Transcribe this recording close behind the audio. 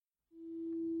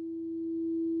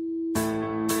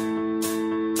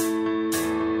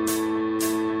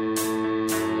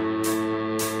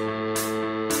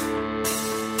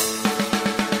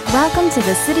to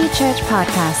the City Church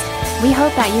Podcast. We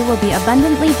hope that you will be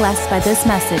abundantly blessed by this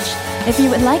message. If you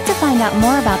would like to find out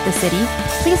more about the city,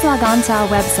 please log on to our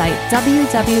website,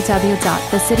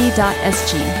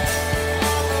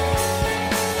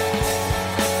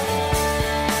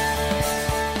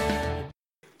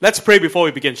 www.thecity.sg. Let's pray before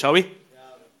we begin, shall we?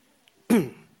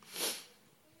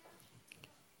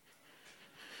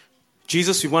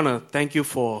 Jesus, we want to thank you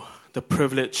for the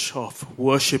privilege of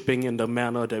worshiping in the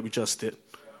manner that we just did.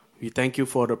 We thank you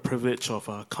for the privilege of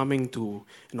coming to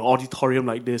an auditorium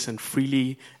like this and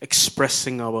freely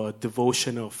expressing our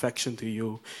devotion and affection to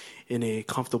you in a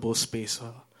comfortable space.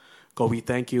 God, we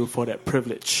thank you for that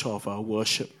privilege of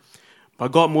worship.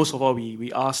 But God, most of all,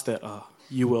 we ask that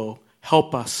you will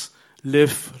help us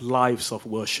live lives of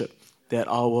worship, that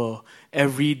our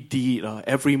every deed,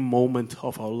 every moment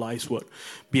of our lives would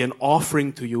be an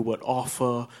offering to you, would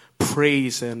offer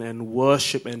praise and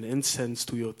worship and incense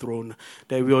to your throne,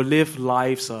 that we will live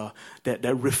lives that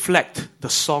reflect the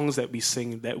songs that we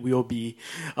sing, that we will be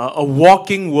a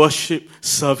walking worship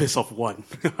service of one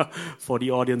for the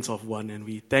audience of one. And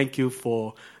we thank you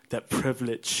for that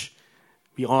privilege.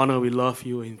 We honor, we love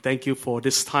you, and thank you for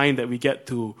this time that we get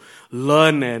to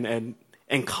learn and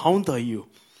encounter you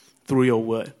through your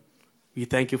word. We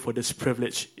thank you for this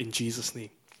privilege in Jesus' name.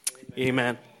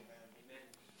 Amen.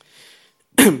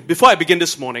 Before I begin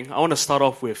this morning, I want to start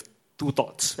off with two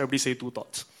thoughts. Everybody say two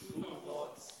thoughts.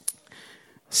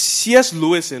 C.S.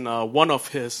 Lewis, in one of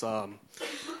his,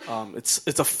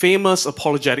 it's a famous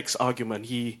apologetics argument.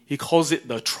 He calls it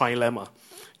the trilemma.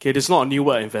 Okay, this is not a new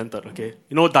word invented. Okay,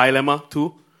 you know dilemma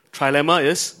two, trilemma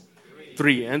is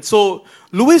three. And so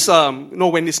Lewis,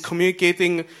 when he's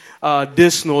communicating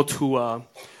this, to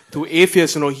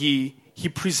atheists, he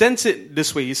presents it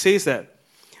this way. He says that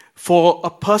for a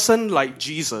person like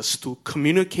Jesus to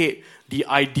communicate the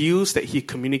ideals that he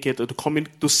communicated,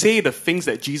 to say the things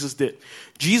that Jesus did,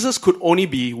 Jesus could only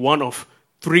be one of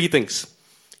three things.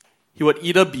 He would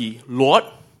either be Lord,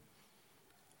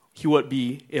 he would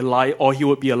be a liar, or he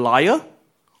would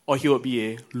be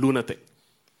a lunatic.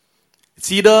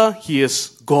 It's either he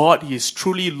is God, he is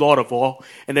truly Lord of all,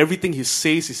 and everything he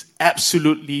says is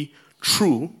absolutely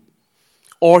true,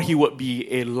 or he would be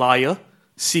a liar,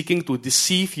 seeking to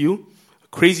deceive you, a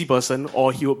crazy person,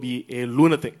 or he would be a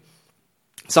lunatic,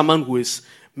 someone who is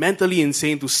mentally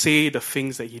insane to say the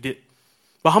things that he did.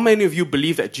 But how many of you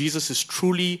believe that Jesus is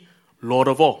truly Lord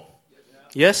of all?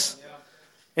 Yes?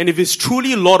 And if he's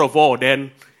truly Lord of all,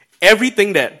 then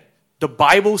everything that the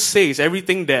Bible says,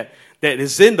 everything that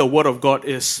is in the Word of God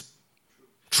is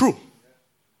true.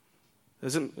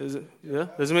 Does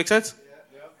it make sense?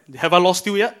 Have I lost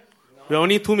you yet? We're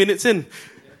only 2 minutes in.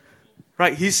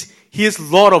 Right? He is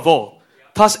Lord of all.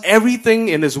 Thus, everything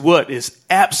in his word is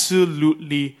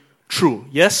absolutely true.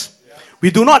 Yes?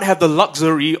 We do not have the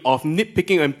luxury of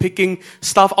nitpicking and picking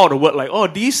stuff out of the word like, oh,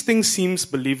 these things seems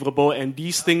believable and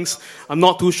these things, I'm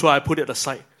not too sure, I put it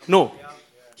aside. No.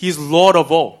 He's Lord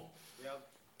of all.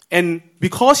 And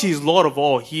because he is Lord of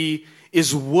all, he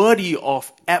is worthy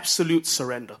of absolute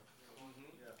surrender.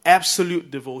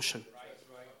 Absolute devotion.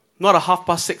 Not a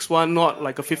 6:30 one, not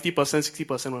like a 50%,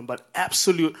 60% one, but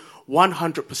absolute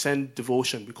 100%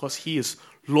 devotion because he is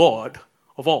Lord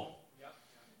of all.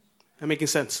 That making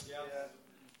sense?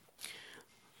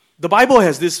 The Bible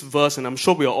has this verse, and I'm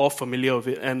sure we are all familiar with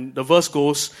it, and the verse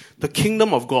goes, the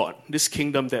kingdom of God, this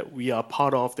kingdom that we are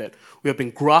part of, that we have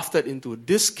been grafted into,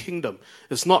 this kingdom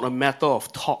is not a matter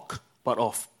of talk, but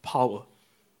of power.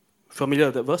 Familiar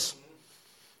with that verse?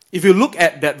 If you look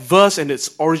at that verse in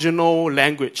its original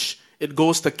language, it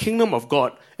goes, the kingdom of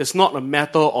God is not a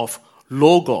matter of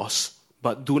logos,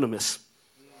 but dunamis.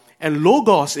 And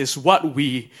logos is what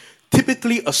we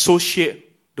typically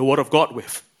associate the word of God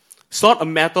with. It's not a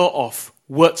matter of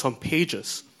words on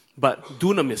pages, but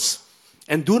dunamis.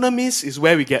 And dunamis is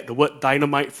where we get the word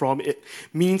dynamite from. It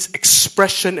means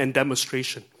expression and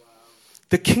demonstration.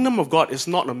 The kingdom of God is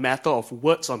not a matter of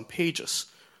words on pages,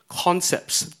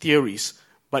 concepts, theories,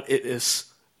 but it is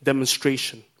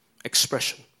demonstration,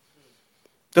 expression.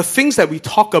 The things that we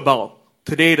talk about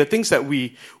today, the things that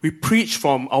we preach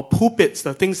from our pulpits,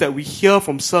 the things that we hear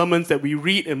from sermons, that we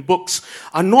read in books,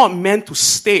 are not meant to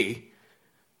stay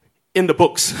in the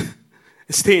books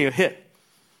and stay in your head.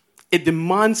 It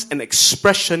demands an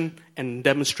expression and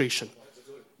demonstration.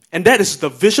 And that is the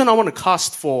vision I want to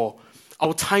cast for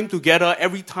our time together.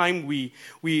 Every time we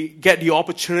get the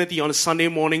opportunity on a Sunday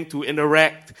morning to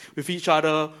interact with each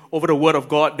other over the Word of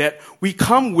God, that we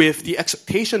come with the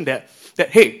expectation that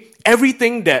hey,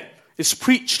 everything that is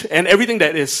preached and everything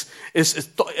that is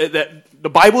that the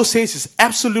Bible says is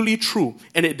absolutely true,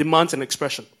 and it demands an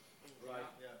expression.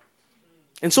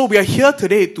 And so we are here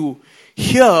today to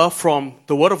hear from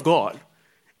the Word of God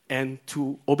and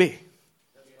to obey.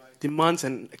 Demands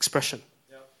and expression.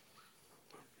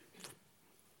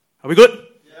 Are we good?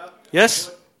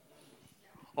 Yes?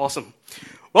 Awesome.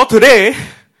 Well, today, I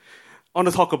want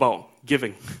to talk about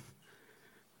giving.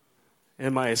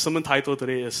 And my sermon title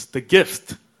today is The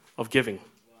Gift of Giving.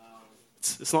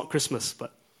 It's not Christmas,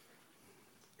 but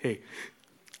hey.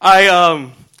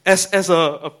 As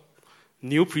a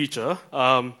new preacher,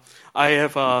 I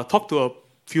have talked to a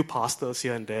few pastors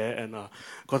here and there and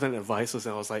gotten advices,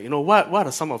 and I was like, what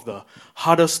are some of the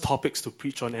hardest topics to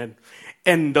preach on?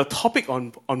 And the topic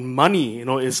on money,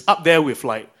 is up there with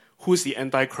like, who's the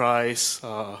Antichrist, who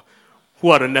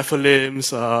are the Nephilims,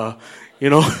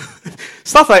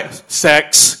 stuff like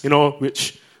sex,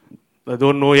 which I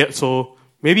don't know yet, so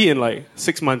maybe in like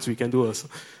 6 months we can do a...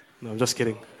 No, I'm just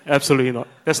kidding. Absolutely not.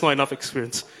 That's not enough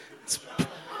experience. It's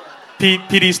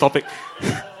PD's topic.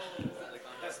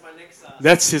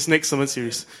 That's his next sermon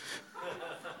series.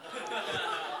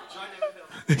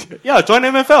 Yeah, join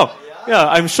MFL. Yeah,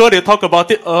 I'm sure they talk about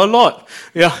it a lot.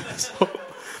 Yeah.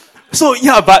 So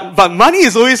yeah, but money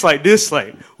is always like this,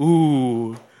 like,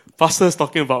 ooh, pastor's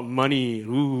talking about money,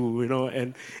 ooh,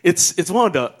 and it's one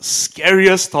of the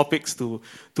scariest topics to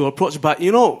approach. But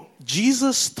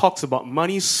Jesus talks about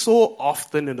money so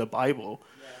often in the Bible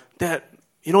that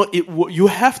you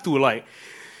have to like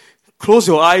close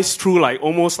your eyes through like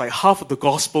almost like half of the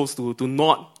Gospels to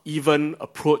not even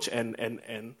approach and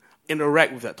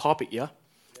interact with that topic, yeah?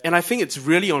 And I think it's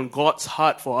really on God's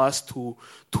heart for us to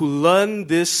learn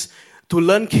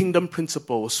kingdom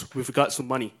principles with regards to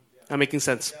money. Am I making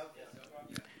sense?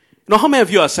 How many of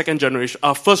you are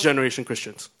first generation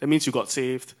Christians? That means you got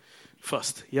saved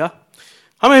first, yeah?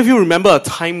 How many of you remember a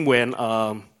time when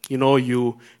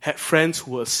you had friends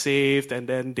who were saved and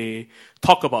then they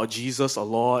talk about Jesus a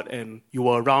lot and you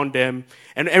were around them,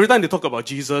 and every time they talk about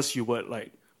Jesus, you would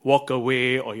like walk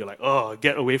away or you're like, oh,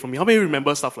 get away from me. How many of you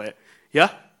remember stuff like that? Yeah?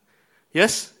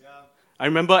 Yes? Yeah. I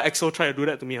remember Axel tried to do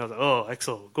that to me. I was like, oh,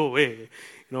 Axel, go away.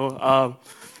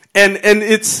 And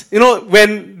it's,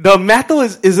 when the matter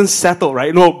isn't settled,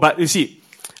 right? But you see,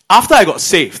 after I got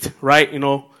saved, right,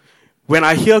 when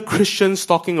I hear Christians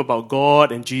talking about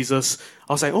God and Jesus,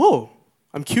 I was like, oh,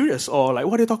 I'm curious, or like,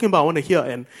 what are they talking about? I want to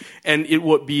hear. And it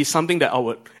would be something that I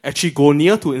would actually go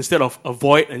near to instead of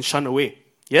avoid and shun away.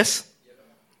 Yes?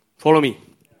 Follow me.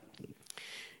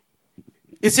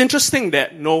 It's interesting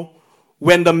that,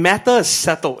 when the matter is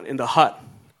settled in the heart,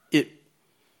 it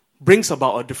brings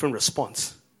about a different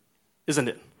response, isn't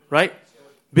it? Right?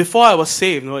 Before I was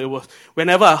saved, it was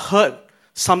whenever I heard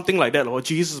something like that, or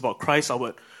Jesus about Christ, I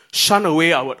would shun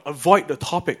away, I would avoid the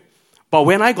topic. But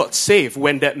when I got saved,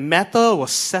 when that matter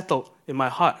was settled in my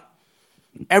heart,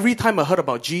 every time I heard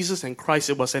about Jesus and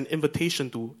Christ, it was an invitation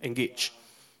to engage.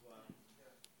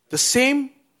 The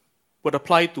same would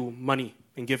apply to money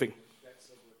and giving.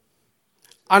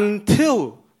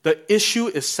 Until the issue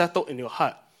is settled in your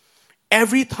heart,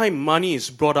 every time money is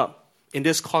brought up in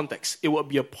this context, it will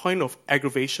be a point of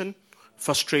aggravation,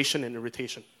 frustration, and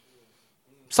irritation.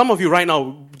 Some of you right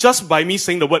now, just by me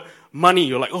saying the word money,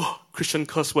 you're like, oh, Christian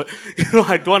curse word.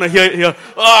 I don't want to hear it here.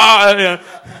 Yeah.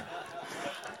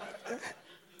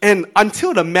 And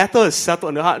until the matter is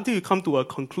settled in the heart, until you come to a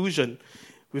conclusion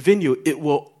within you, it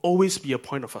will always be a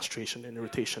point of frustration and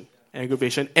irritation and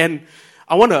aggravation. And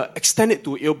I want to extend it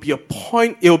to, it'll be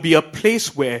a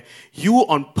place where you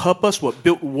on purpose will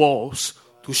build walls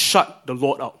to shut the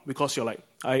Lord out, because you're like,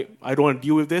 I don't want to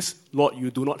deal with this. Lord,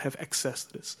 you do not have access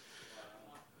to this.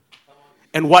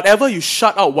 And whatever you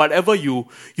shut out, whatever you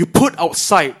put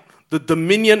outside the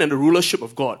dominion and the rulership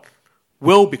of God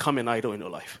will become an idol in your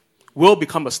life, will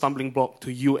become a stumbling block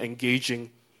to you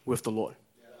engaging with the Lord.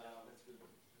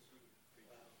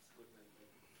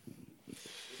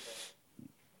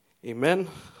 Amen.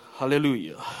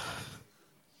 Hallelujah.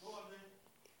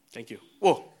 Thank you.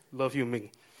 Oh, love you,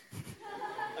 Ming.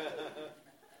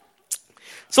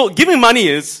 So giving money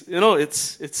is,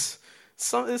 it's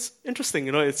interesting.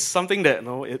 It's something that,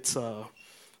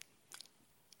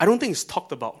 I don't think it's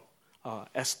talked about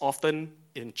as often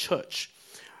in church.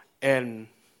 And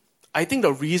I think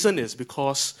the reason is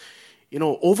because,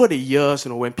 over the years,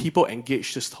 when people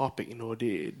engage this topic,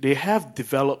 they have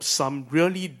developed some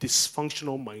really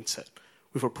dysfunctional mindset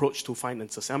with approach to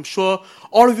finances. And I'm sure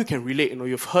all of you can relate.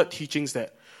 You've heard teachings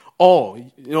that,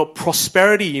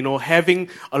 prosperity, having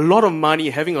a lot of money,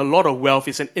 having a lot of wealth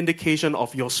is an indication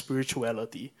of your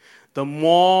spirituality. The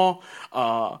more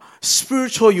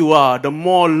spiritual you are, the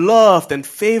more loved and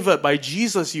favored by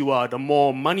Jesus you are, the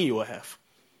more money you will have.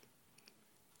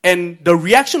 And the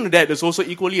reaction to that is also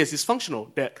equally as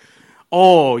dysfunctional, that,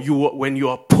 or when you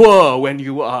are poor, when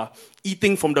you are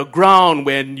eating from the ground,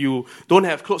 when you don't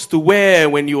have clothes to wear,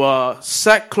 when you are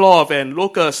sackcloth and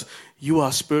locusts, you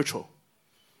are spiritual.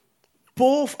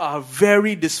 Both are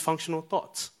very dysfunctional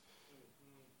thoughts.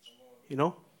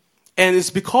 And it's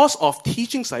because of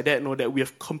teachings like that, that we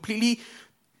have completely,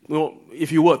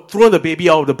 if you were throw the baby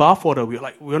out of the bathwater,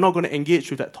 we're not going to engage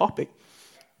with that topic.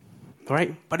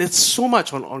 Right? But it's so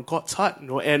much on God's heart,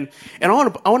 and I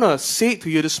want to say to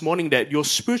you this morning that your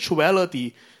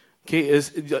spirituality, okay, is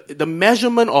the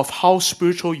measurement of how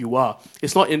spiritual you are.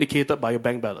 It's not indicated by your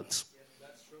bank balance.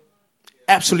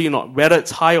 Absolutely not. Whether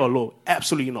it's high or low,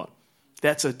 absolutely not.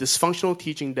 That's a dysfunctional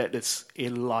teaching that is a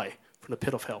lie from the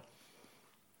pit of hell.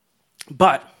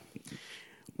 But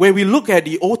when we look at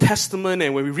the Old Testament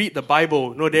and when we read the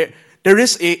Bible, there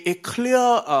is a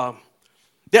clear.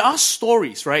 There are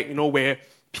stories, right? Where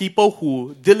people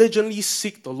who diligently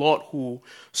seek the Lord, who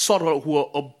are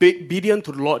obedient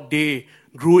to the Lord, they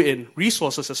grew in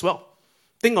resources as well.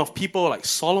 Think of people like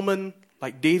Solomon,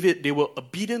 like David. They were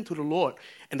obedient to the Lord,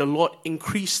 and the Lord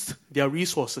increased their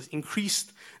resources,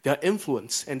 increased their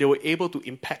influence, and they were able to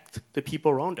impact the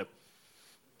people around them.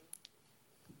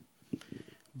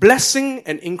 Blessing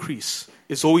and increase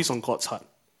is always on God's heart.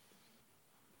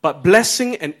 But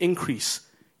blessing and increase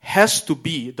has to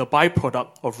be the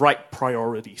byproduct of right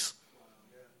priorities.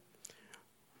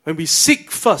 When we seek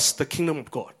first the kingdom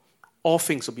of God, all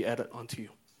things will be added unto you.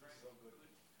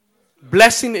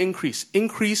 Blessing and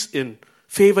increase in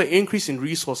favor, increase in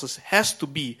resources has to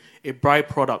be a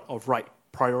byproduct of right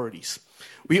priorities.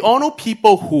 We all know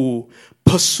people who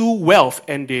pursue wealth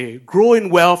and they grow in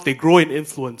wealth, they grow in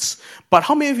influence. But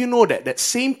how many of you know that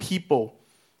same people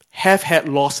have had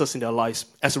losses in their lives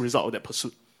as a result of that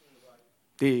pursuit?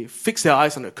 They fix their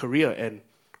eyes on their career and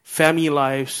family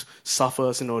lives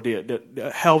suffers,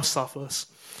 their health suffers.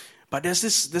 But there's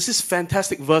this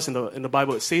fantastic verse in the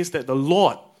Bible. It says that the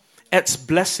Lord adds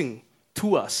blessing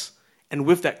to us, and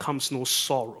with that comes no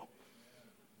sorrow.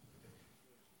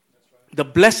 The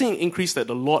blessing and increase that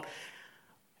the Lord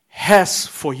has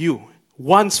for you,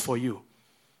 wants for you,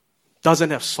 doesn't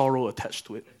have sorrow attached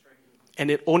to it. And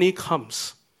it only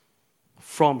comes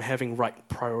from having right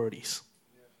priorities.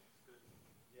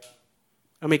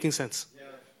 Am I making sense?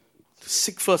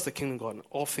 Seek first the kingdom of God, and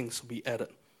all things will be added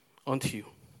unto you.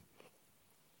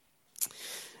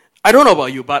 I don't know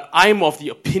about you, but I'm of the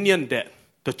opinion that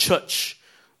the church,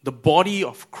 the body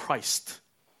of Christ,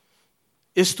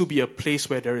 is to be a place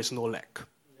where there is no lack.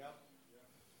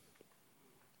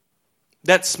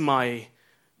 That's my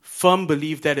firm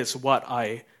belief. That is what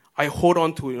I hold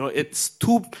on to.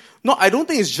 I don't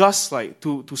think it's just like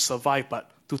to survive, but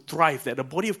to thrive. That the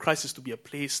body of Christ is to be a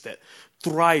place that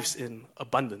thrives in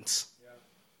abundance.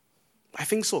 I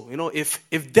think so.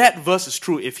 If that verse is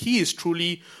true, if He is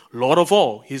truly Lord of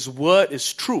all, His word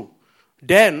is true,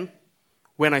 then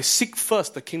when I seek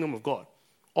first the kingdom of God,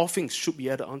 all things should be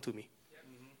added unto me.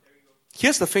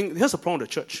 Here's the problem with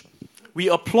the church. We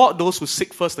applaud those who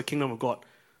seek first the kingdom of God,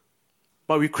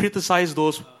 but we criticize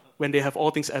those when they have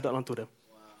all things added unto them.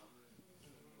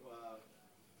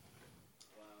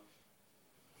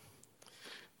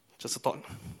 Just a thought.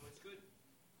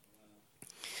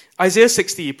 Isaiah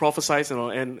 60 prophesies,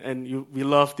 we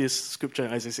love this scripture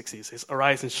in Isaiah 60. It says,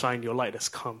 "Arise and shine, your light has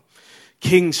come.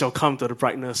 Kings shall come to the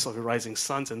brightness of the rising,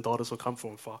 sons and daughters will come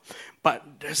from afar." But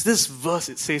there's this verse,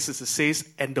 it says,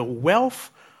 "And the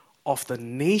wealth of the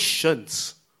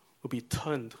nations will be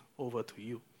turned over to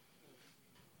you."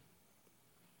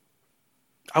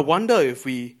 I wonder if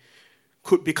we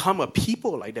could become a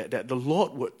people like that the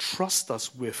Lord would trust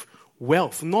us with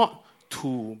wealth, not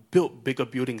to build bigger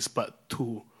buildings, but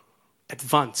to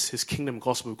advance His kingdom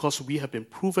gospel, because we have been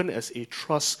proven as a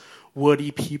trustworthy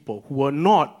people who are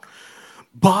not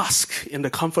bask in the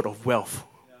comfort of wealth,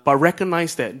 but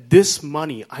recognize that this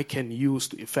money I can use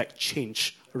to effect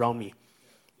change around me.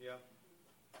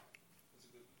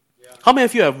 How many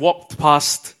of you have walked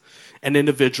past an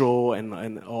individual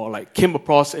or came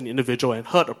across an individual and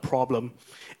heard a problem,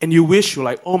 and you wish you're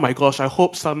like, oh my gosh, I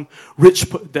hope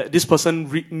this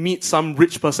person meets some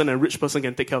rich person and rich person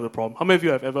can take care of the problem? How many of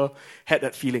you have ever had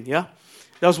that feeling? Yeah.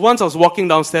 There was once I was walking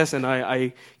downstairs and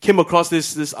I came across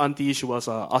this auntie. She was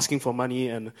asking for money,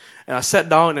 and I sat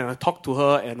down and I talked to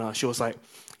her, and she was like,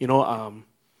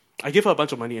 I gave her a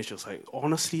bunch of money, and she was like,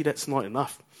 honestly, that's not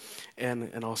enough.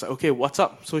 And I was like, okay, what's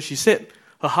up? So she said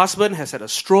her husband has had a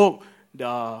stroke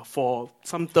for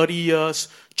some 30 years,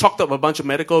 chalked up a bunch of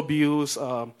medical bills,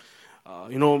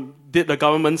 did the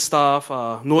government stuff,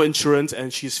 no insurance,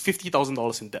 and she's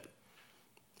 $50,000 in debt.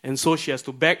 And so she has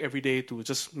to beg every day to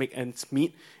just make ends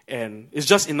meet, and it's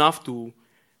just enough to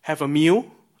have a meal,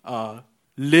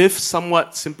 live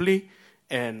somewhat simply,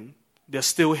 and they're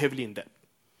still heavily in debt.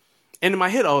 And in my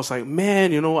head, I was like,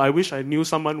 man, I wish I knew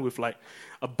someone with like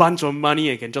a bunch of money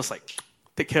and can just like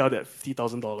take care of that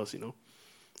 $50,000,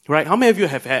 Right? How many of you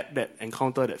have had that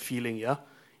encounter, that feeling, yeah?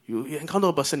 You encounter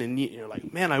a person in need, and you're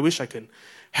like, man, I wish I can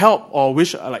help, or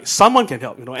wish like someone can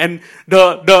help, And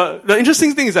the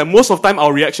interesting thing is that most of the time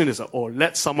our reaction is like, oh,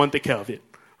 let someone take care of it,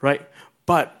 right?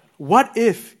 But what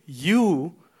if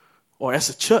you, or as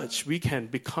a church, we can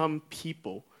become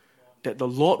people that the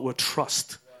Lord will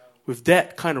trust with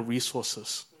that kind of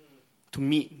resources to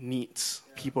meet needs,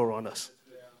 people around us?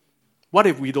 What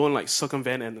if we don't like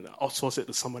circumvent and outsource it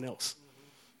to someone else?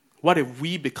 What if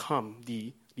we become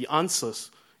the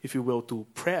answers, if you will, to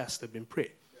prayers that have been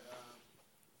prayed?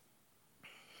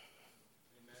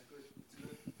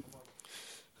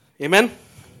 Amen?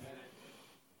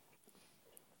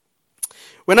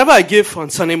 Whenever I give on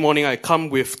Sunday morning, I come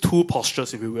with two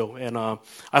postures, if you will. And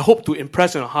I hope to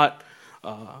impress in your heart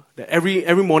that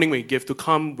every morning when you give, to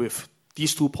come with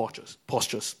these two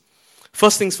postures.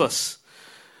 First things first.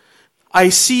 I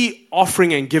see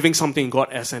offering and giving something to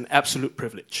God as an absolute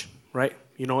privilege, right?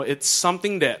 It's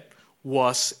something that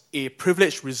was a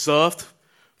privilege reserved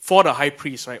for the high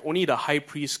priest, right? Only the high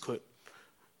priest could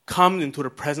come into the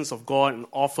presence of God and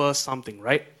offer something,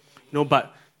 right?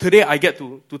 But today I get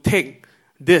to take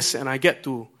this and I get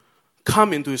to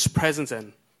come into His presence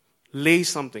and lay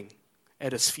something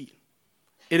at His feet.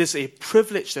 It is a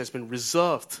privilege that's been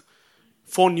reserved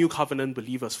for New Covenant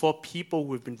believers, for people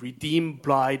who have been redeemed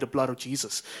by the blood of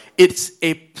Jesus. It's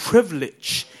a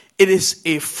privilege. It is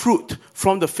a fruit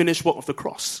from the finished work of the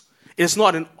cross. It is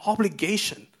not an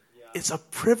obligation. It's a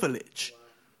privilege.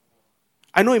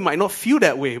 I know it might not feel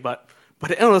that way, but by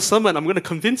the end of the sermon, I'm going to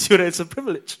convince you that it's a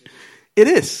privilege. It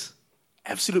is.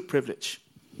 Absolute privilege.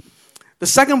 The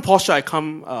second posture I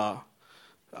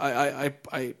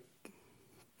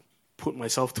put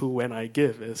myself to when I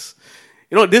give is,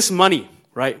 this money,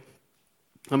 right?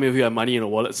 How many of you have money in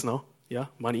your wallets now? Yeah,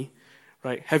 money,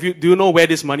 right? Do you know where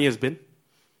this money has been?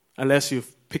 Unless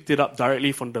you've picked it up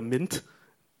directly from the mint.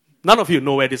 None of you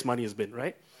know where this money has been,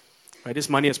 right? Right? This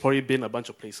money has probably been a bunch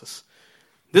of places.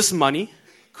 This money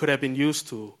could have been used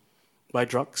to buy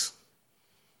drugs,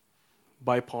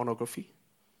 buy pornography,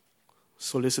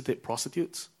 solicit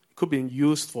prostitutes. It could have been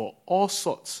used for all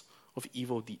sorts of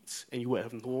evil deeds, and you would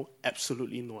have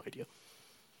absolutely no idea.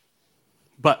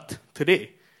 But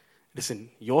today, it is in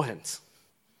your hands.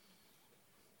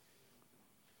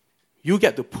 You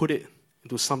get to put it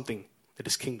into something that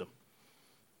is kingdom.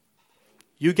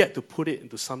 You get to put it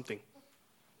into something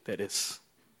that is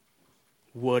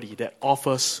worthy, that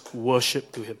offers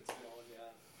worship to Him.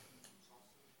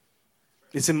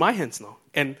 It's in my hands now.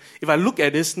 And if I look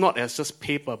at this not as just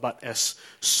paper, but as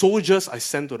soldiers I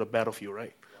send to the battlefield,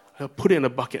 right? I put it in a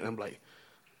bucket and I'm like,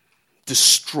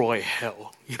 destroy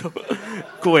hell,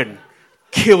 Go and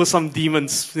kill some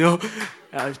demons,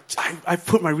 I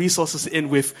put my resources in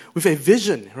with a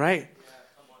vision, right?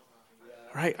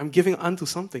 Right? I'm giving unto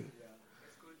something.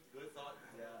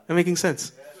 That making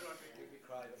sense?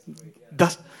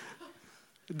 Does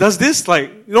this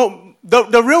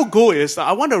the real goal is that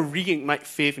I want to reignite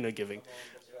faith in the giving.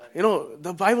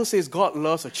 The Bible says God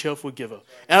loves a cheerful giver.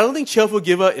 And I don't think cheerful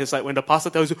giver is like when the pastor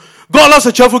tells you, God loves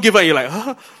a cheerful giver, and you're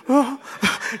like,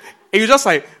 and you just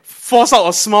like force out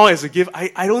a smile as a gift.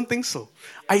 I don't think so.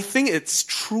 I think it's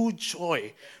true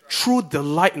joy, true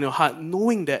delight in your heart,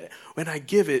 knowing that when I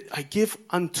give it, I give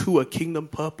unto a kingdom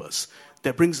purpose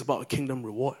that brings about a kingdom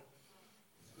reward.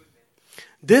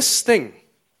 This thing,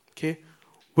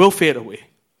 will fade away.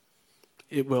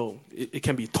 It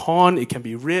can be torn, it can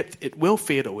be ripped, it will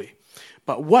fade away.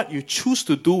 But what you choose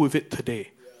to do with it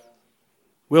today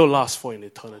will last for an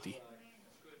eternity.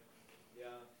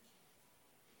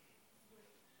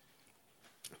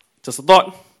 Just a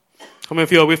thought. How many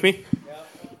of you are with me?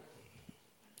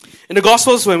 In the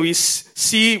Gospels, when we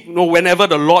see, whenever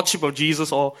the Lordship of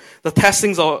Jesus or the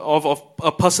testings of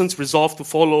a person's resolve to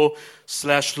follow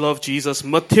 / love Jesus,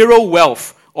 material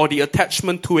wealth or the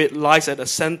attachment to it lies at the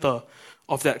center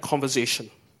of that conversation.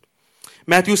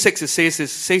 Matthew 6, it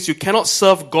says you cannot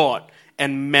serve God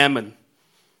and mammon.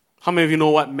 How many of you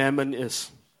know what mammon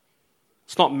is?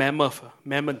 It's not mammoth,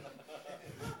 mammon.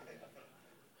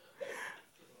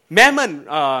 Mammon,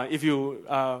 if you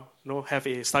have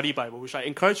a study Bible, which I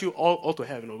encourage you all to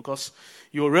have, because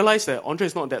you will realize that Andre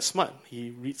is not that smart.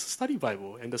 He reads the study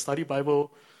Bible, and the study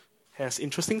Bible has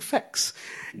interesting facts.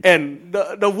 And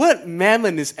the word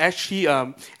mammon is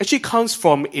actually comes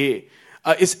from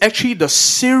it's actually the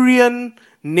Syrian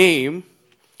name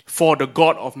for the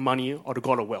god of money or the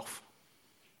god of wealth.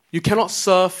 You cannot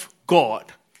serve God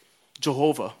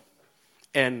Jehovah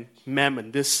and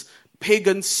Mammon, this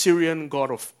pagan Syrian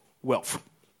god of wealth.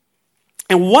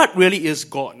 And what really is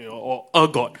God, or a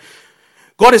God?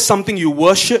 God is something you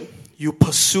worship, you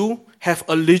pursue, have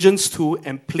allegiance to,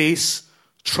 and place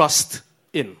trust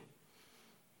in.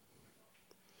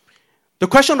 The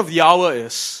question of the hour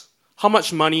is, how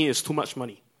much money is too much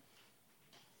money?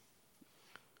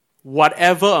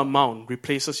 Whatever amount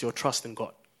replaces your trust in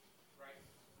God.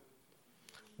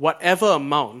 Whatever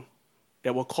amount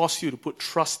that will cause you to put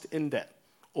trust in that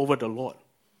over the Lord.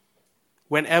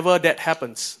 Whenever that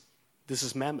happens, this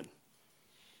is mammon.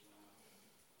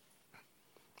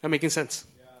 That making sense?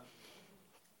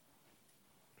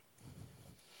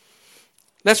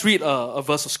 Let's read a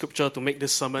verse of scripture to make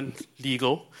this sermon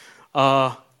legal.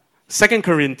 2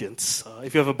 Corinthians.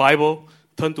 If you have a Bible,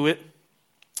 turn to it.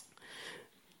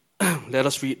 Let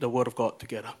us read the word of God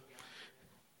together.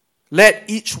 Let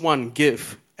each one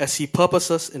give as he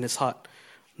purposes in his heart,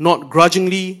 not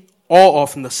grudgingly or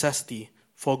of necessity,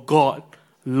 for God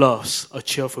loves a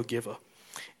cheerful giver.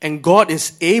 And God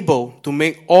is able to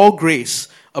make all grace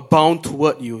abound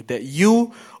toward you, that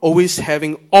you, always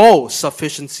having all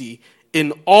sufficiency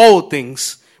in all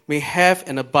things, may have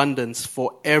an abundance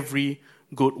for every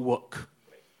good work.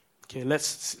 Okay,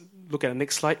 let's look at the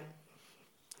next slide.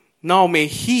 Now may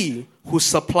he who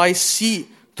supplies seed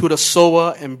to the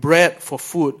sower and bread for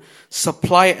food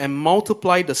supply and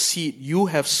multiply the seed you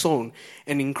have sown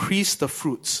and increase the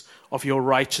fruits of your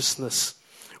righteousness,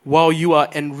 while you are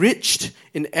enriched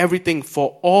in everything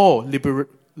for all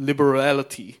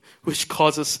liberality, which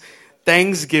causes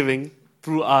thanksgiving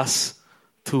through us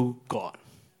to God.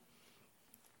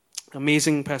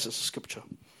 Amazing passage of scripture.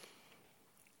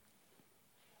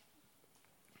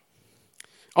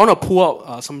 I want to pull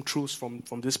out some truths from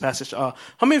this passage. How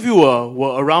many of you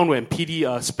were around when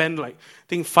PD spent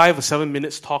 5 or 7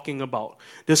 minutes talking about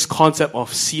this concept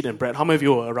of seed and bread? How many of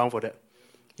you were around for that?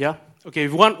 Yeah? Okay,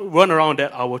 if you want to run around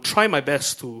that, I will try my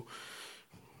best to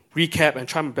recap and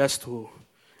try my best to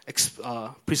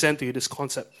present to you this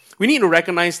concept. We need to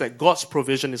recognize that God's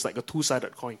provision is like a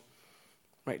two-sided coin.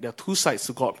 Right? There are two sides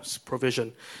to God's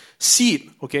provision. Seed,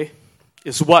 okay,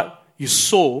 is what you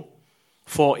sow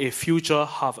for a future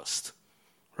harvest.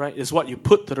 Right? Is what you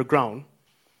put to the ground,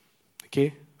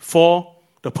 okay, for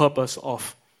the purpose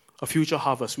of a future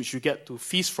harvest, which you get to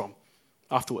feast from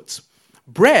afterwards.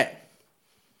 Bread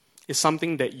is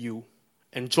something that you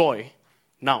enjoy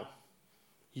now.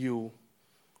 You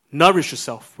nourish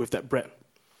yourself with that bread.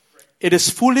 It is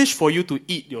foolish for you to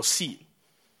eat your seed,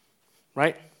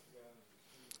 right?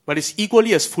 But it's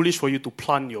equally as foolish for you to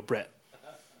plant your bread.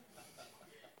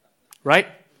 Right?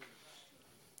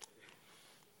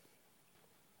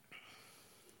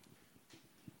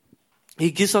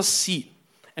 He gives us seed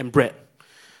and bread.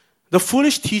 The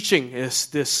foolish teaching is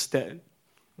this, that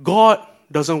God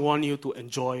doesn't want you to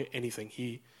enjoy anything.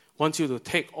 He wants you to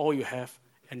take all you have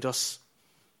and just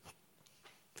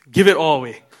give it all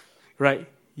away, right?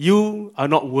 You are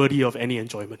not worthy of any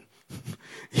enjoyment.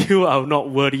 You are not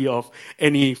worthy of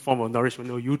any form of nourishment.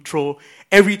 No, you throw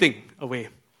everything away.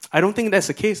 I don't think that's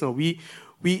the case. No, we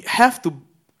have to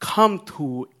come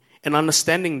to an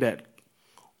understanding that,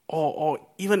 or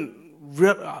even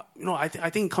I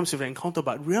think it comes with an encounter,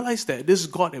 but realize that this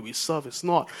God that we serve is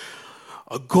not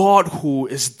a God who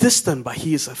is distant, but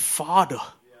He is a Father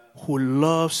who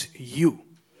loves you,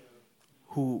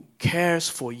 who cares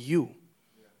for you,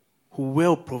 who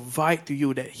will provide to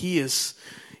you, that He is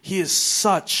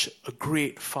such a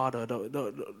great Father.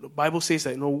 The Bible says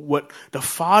that, what the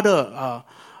Father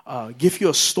give you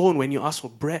a stone when you ask for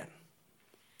bread.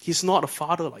 He's not a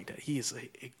Father like that. He is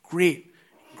a great,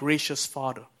 gracious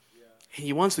Father. And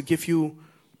He wants to give you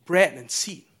bread and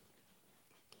seed.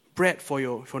 Bread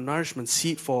for nourishment,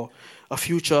 seed for a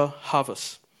future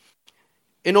harvest.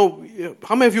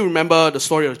 How many of you remember the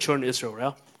story of the children of Israel,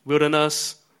 right?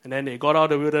 Wilderness, and then they got out of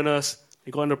the wilderness,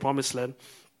 they got into the promised land.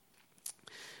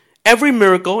 Every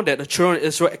miracle that the children of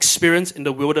Israel experienced in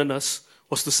the wilderness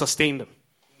was to sustain them,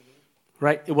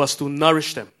 right? It was to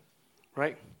nourish them,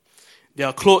 right?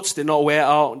 Their clothes did not wear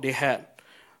out. They had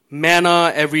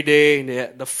manna every day. They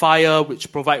had the fire,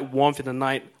 which provided warmth in the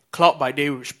night, cloud by day,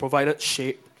 which provided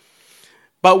shade.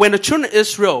 But when the children of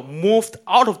Israel moved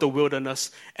out of the wilderness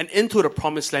and into the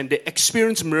promised land, they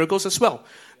experienced miracles as well.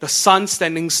 The sun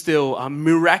standing still,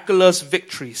 miraculous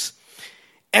victories.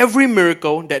 Every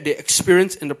miracle that they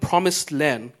experienced in the promised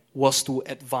land was to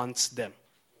advance them.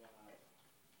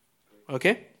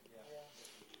 Okay?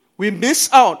 We miss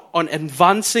out on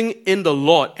advancing in the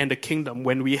Lord and the kingdom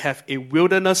when we have a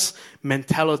wilderness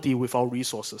mentality with our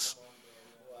resources.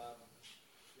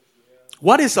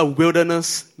 What is a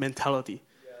wilderness mentality?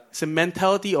 It's a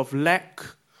mentality of lack.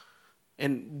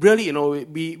 And really,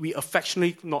 we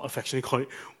not affectionately call it,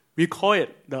 we call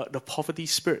it the poverty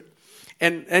spirit.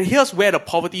 And here's where the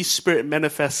poverty spirit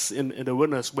manifests in the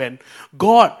wilderness, when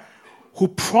God, who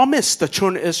promised the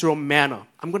children of Israel manna,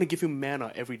 I'm going to give you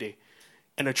manna every day.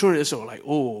 And the children of Israel were like,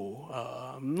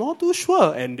 I'm not too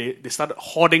sure. And they started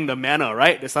hoarding the manna,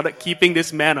 right? They started keeping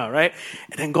this manna, right?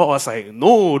 And then God was like,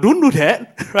 no, don't do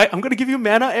that, right? I'm going to give you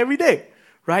manna every day,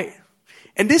 right?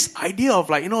 And this idea of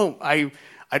like,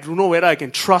 I don't know whether I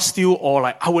can trust you, or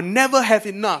like, I will never have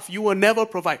enough, you will never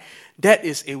provide. That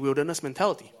is a wilderness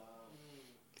mentality.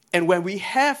 And when we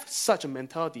have such a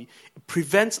mentality, it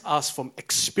prevents us from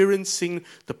experiencing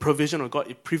the provision of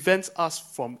God. It prevents us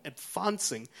from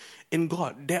advancing in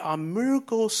God. There are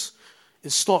miracles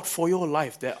installed for your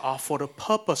life that are for the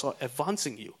purpose of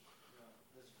advancing you.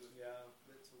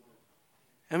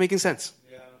 Am I making sense?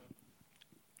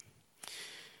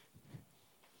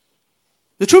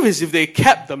 The truth is, if they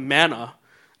kept the manna,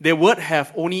 they would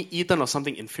have only eaten of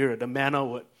something inferior. The manna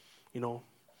would,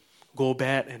 go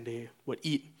bad, and they would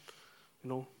eat,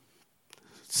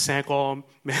 Sangor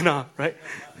manna, right?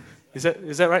 Is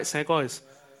that right? Sangor is,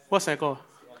 what's Sangor?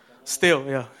 Stale,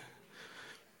 yeah.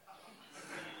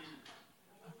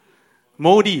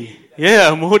 Moldy,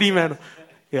 moldy manna.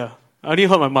 Yeah, I only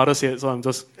heard my mother say it, so I'm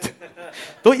just,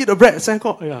 don't eat the bread,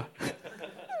 Sangor, yeah.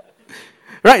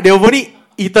 Right, they were only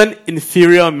eaten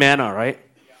inferior manna, right?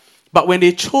 But when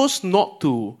they chose not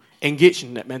to engage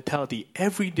in that mentality,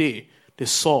 every day they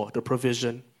saw the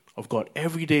provision of God.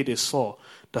 Every day they saw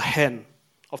the hand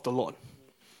of the Lord.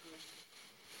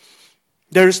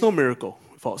 There is no miracle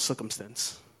without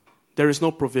circumstance. There is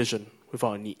no provision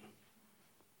without a need.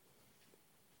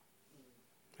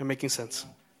 Am I making sense?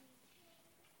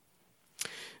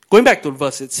 Going back to the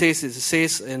verse, it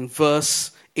says in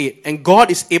verse 8, and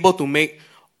God is able to make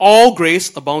all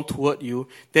grace abound toward you,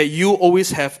 that you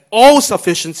always have all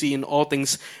sufficiency in all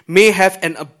things, may have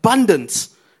an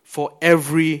abundance for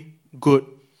every good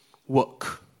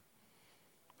work.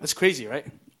 That's crazy, right?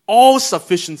 All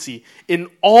sufficiency in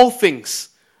all things.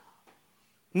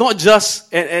 Not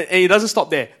just, and it doesn't stop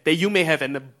there, that you may have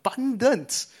an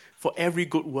abundance for every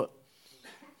good work.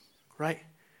 Right?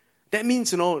 That means,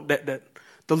 that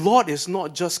the Lord is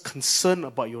not just concerned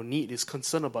about your need, He's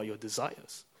concerned about your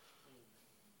desires.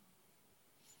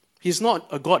 He's not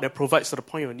a God that provides to the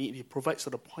point of your need. He provides to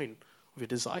the point of your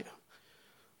desire.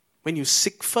 When you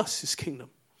seek first His kingdom,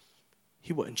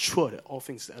 He will ensure that all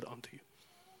things are added unto you.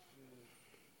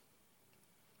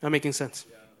 Am I making sense?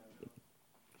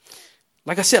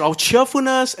 Like I said, our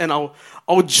cheerfulness and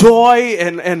our joy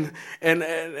and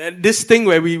this thing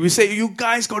where we say, you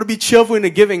guys got to be cheerful in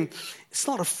the giving. It's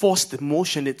not a forced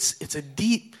emotion. It's a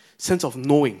deep sense of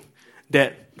knowing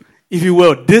that, if you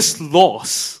will, this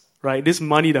loss, right, this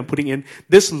money that I'm putting in,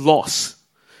 this loss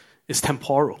is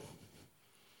temporal.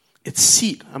 It's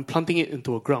seed. I'm planting it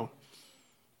into a ground.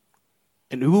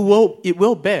 And it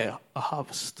will bear a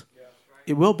harvest.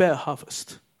 It will bear a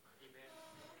harvest.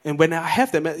 And when I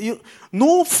have that,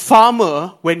 no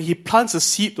farmer, when he plants a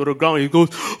seed to the ground, he goes,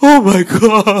 oh my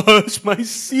gosh, my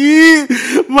seed.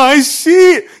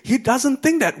 He doesn't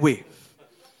think that way.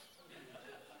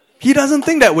 He doesn't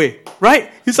think that way, right?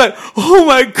 He's like, oh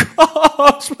my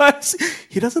gosh, my seed.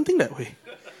 He doesn't think that way,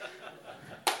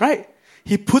 right?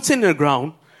 He puts it in the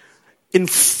ground in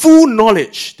full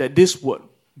knowledge that this would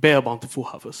bear a bountiful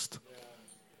harvest.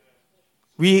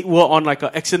 We were on like an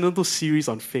accidental series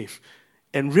on faith.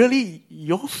 And really,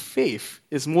 your faith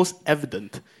is most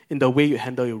evident in the way you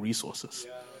handle your resources.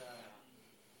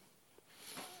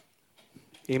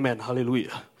 Amen.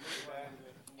 Hallelujah.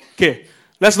 Okay,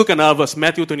 let's look at another verse,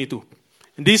 Matthew 22.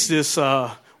 And this is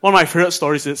one of my favorite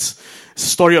stories. It's the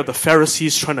story of the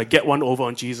Pharisees trying to get one over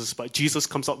on Jesus, but Jesus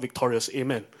comes out victorious.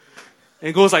 Amen. And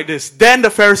it goes like this. Then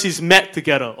the Pharisees met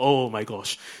together, oh my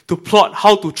gosh, to plot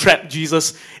how to trap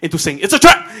Jesus into saying, it's a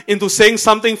trap, into saying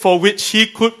something for which he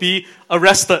could be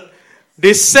arrested.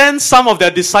 They sent some of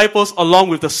their disciples along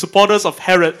with the supporters of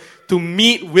Herod to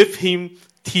meet with him,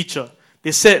 teacher.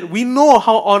 They said, we know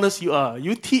how honest you are.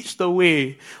 You teach the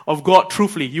way of God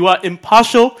truthfully. You are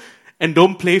impartial and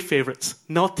don't play favorites.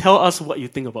 Now tell us what you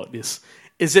think about this.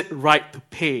 Is it right to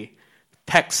pay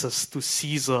taxes to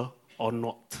Caesar or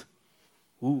not?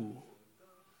 Ooh,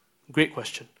 great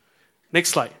question. Next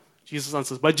slide. Jesus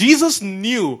answers. But Jesus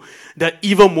knew their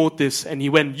evil motives, and he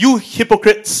went, you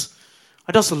hypocrites.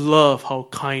 I just love how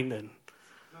kind and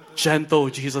gentle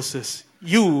Jesus is.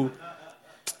 You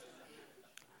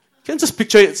can just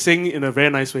picture it saying in a very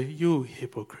nice way, you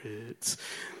hypocrites.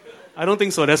 I don't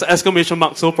think so. There's an exclamation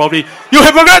mark, so probably, you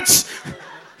hypocrites!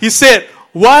 He said,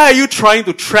 Why are you trying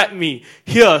to trap me?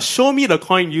 Here, show me the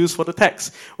coin used for the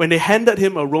tax. When they handed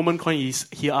him a Roman coin,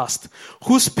 he asked,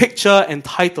 whose picture and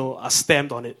title are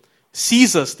stamped on it?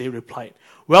 Caesar's, they replied.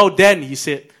 Well then, he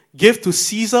said, give to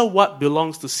Caesar what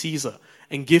belongs to Caesar,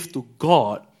 and give to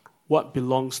God what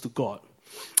belongs to God.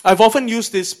 I've often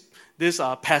used this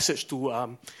passage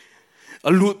to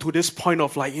allude to this point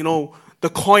of the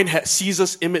coin had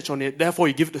Caesar's image on it, therefore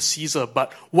you give it to Caesar,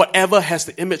 but whatever has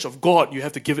the image of God, you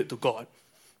have to give it to God.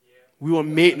 We were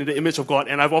made in the image of God,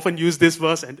 and I've often used this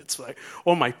verse, and it's like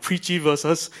all my preachy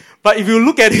verses. But if you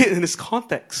look at it in its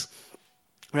context,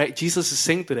 right, Jesus is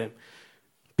saying to them,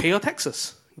 pay your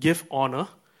taxes, give honor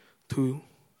to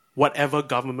whatever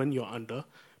government you're under,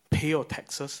 pay your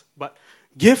taxes, but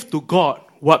give to God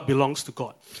what belongs to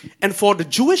God. And for the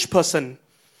Jewish person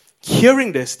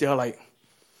hearing this, they're like,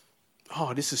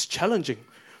 oh, this is challenging.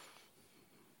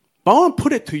 But I want to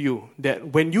put it to you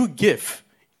that when you give,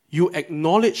 you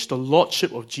acknowledge the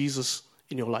lordship of Jesus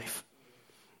in your life.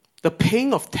 The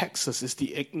paying of taxes is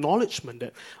the acknowledgement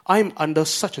that I am under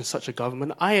such and such a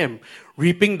government. I am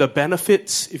reaping the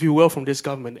benefits, if you will, from this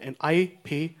government, and I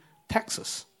pay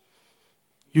taxes.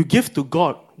 You give to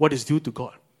God what is due to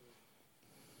God.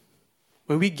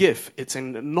 When we give, it's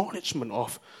an acknowledgement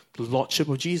of the lordship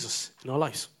of Jesus in our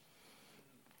lives.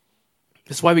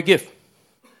 That's why we give.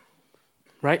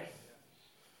 Right?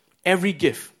 Every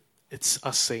gift, it's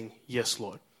us saying, yes,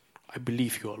 Lord, I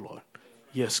believe you are Lord.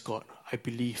 Yes, God, I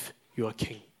believe you are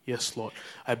King. Yes, Lord,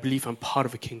 I believe I'm part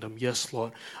of a kingdom. Yes,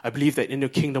 Lord, I believe that in your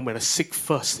kingdom, when I seek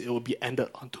first, it will be handed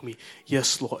unto me.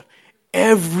 Yes, Lord.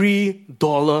 Every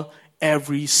dollar,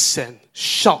 every cent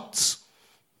shouts,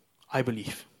 I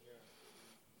believe.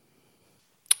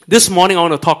 This morning, I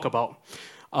want to talk about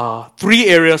 3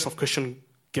 areas of Christian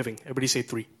giving. Everybody say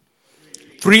 3.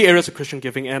 3 areas of Christian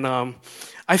giving. And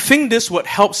I think this would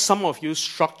help some of you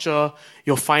structure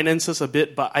your finances a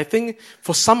bit, but I think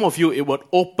for some of you, it would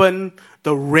open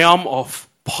the realm of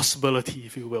possibility,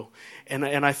 if you will.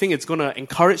 And I think it's going to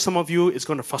encourage some of you, it's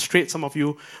going to frustrate some of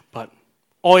you, but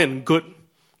all in good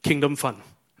kingdom fun,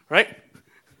 right?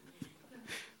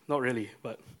 Not really,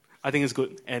 but I think it's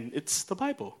good, and it's the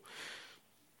Bible.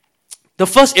 The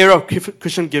first area of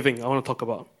Christian giving I want to talk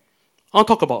about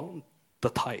the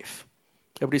tithe.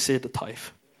 Everybody say the tithe.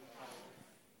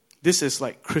 This is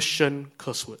like Christian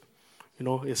curse word.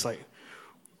 It's like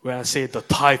when I say the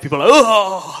tithe, people are like,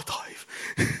 oh, tithe.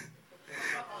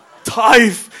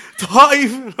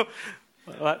 tithe.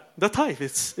 But the tithe,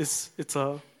 it's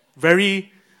a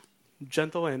very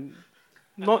gentle and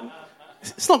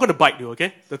it's not going to bite you,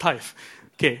 okay? The tithe.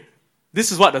 Okay,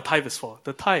 this is what the tithe is for.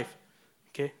 The tithe.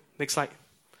 Okay, next slide.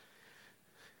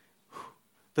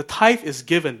 The tithe is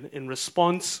given in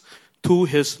response to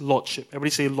his lordship. Everybody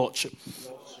say lordship.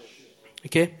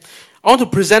 Okay? I want to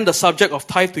present the subject of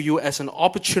tithe to you as an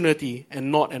opportunity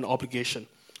and not an obligation.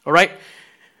 All right?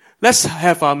 Let's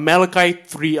have Malachi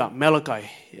 3 up.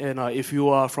 Malachi. And if you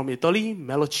are from Italy,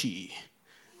 Malachi.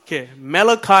 Okay,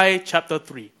 Malachi chapter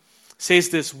 3 says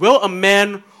this, will a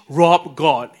man rob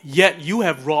God? Yet you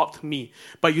have robbed me.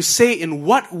 But you say, in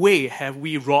what way have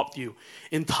we robbed you?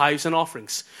 In tithes and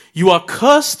offerings. You are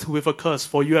cursed with a curse,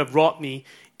 for you have robbed me,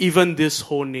 even this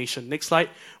whole nation. Next slide.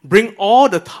 Bring all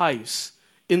the tithes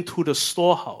into the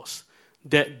storehouse,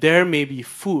 that there may be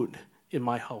food in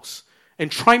my house.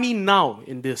 And try me now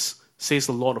in this, says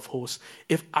the Lord of hosts,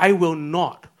 if I will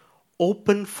not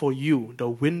open for you the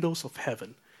windows of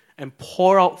heaven and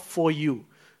pour out for you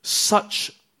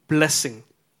such blessing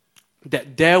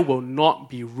that there will not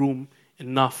be room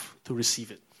enough to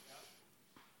receive it.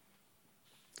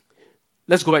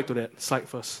 Let's go back to that slide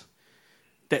first.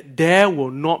 That there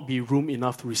will not be room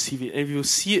enough to receive it. And if you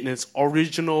see it in its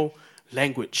original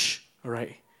language, all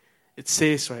right, it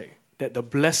says, right, that the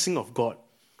blessing of God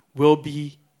will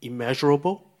be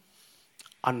immeasurable,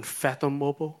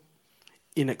 unfathomable,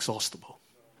 inexhaustible,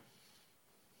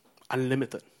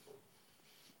 unlimited.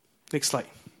 Next slide.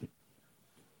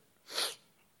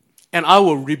 And I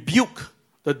will rebuke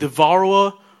the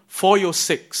devourer for your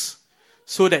sakes,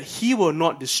 so that he will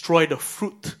not destroy the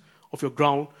fruit of your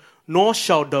ground, nor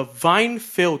shall the vine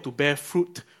fail to bear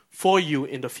fruit for you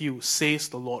in the field, says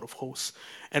the Lord of hosts.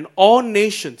 And all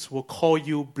nations will call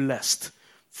you blessed,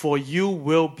 for you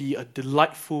will be a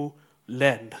delightful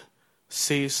land,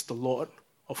 says the Lord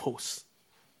of hosts.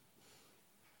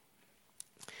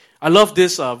 I love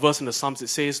this verse in the Psalms. It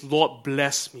says, Lord,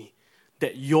 bless me,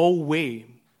 that your way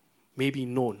may be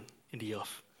known in the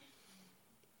earth.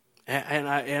 And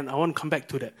I want to come back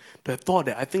to that. The thought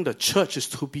that I think the church is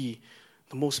to be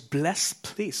the most blessed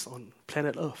place on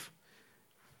planet Earth.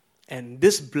 And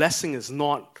this blessing is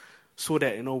not so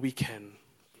that, we can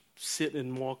sit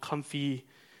in more comfy,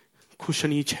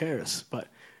 cushiony chairs, but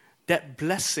that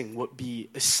blessing would be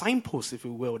a signpost, if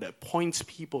you will, that points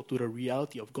people to the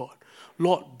reality of God.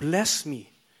 Lord, bless me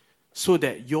so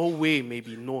that your way may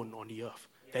be known on the earth,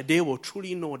 that they will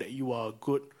truly know that you are a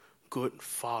good, good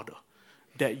Father,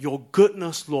 that your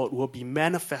goodness, Lord, will be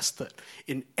manifested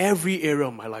in every area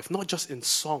of my life, not just in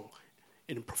song,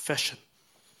 in profession,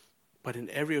 but in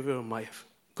every area of my life,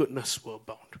 goodness will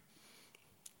abound.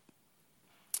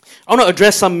 I want to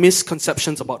address some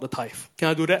misconceptions about the tithe. Can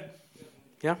I do that?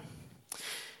 Yeah?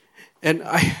 And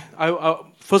I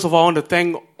first of all, I want to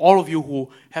thank all of you who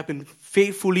have been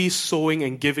faithfully sowing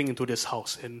and giving into this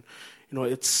house. And,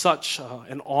 it's such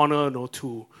an honor,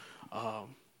 to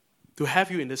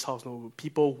have you in this house,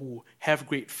 people who have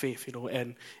great faith,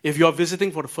 And if you're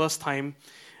visiting for the first time,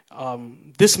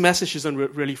 this message isn't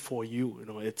really for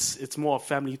you. It's more a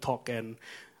family talk, and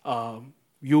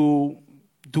you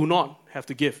do not have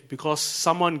to give because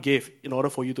someone gave in order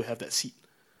for you to have that seat.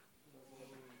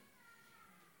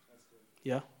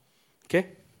 Yeah? Okay?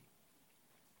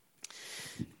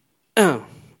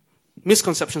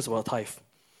 Misconceptions about tithe.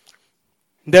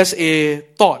 There's a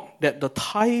thought that the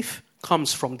tithe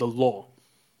comes from the law.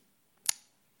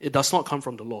 It does not come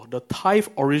from the law. The tithe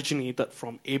originated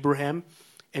from Abraham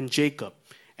and Jacob.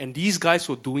 And these guys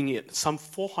were doing it some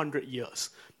 400 years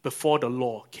before the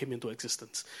law came into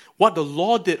existence. What the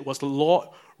law did was the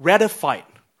law ratified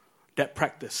that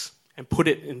practice and put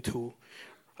it into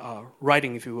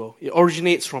writing, if you will. It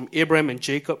originates from Abraham and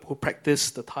Jacob, who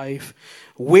practiced the tithe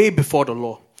way before the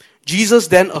law. Jesus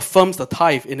then affirms the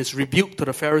tithe in his rebuke to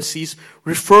the Pharisees,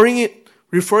 referring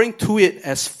to it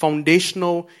as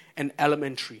foundational and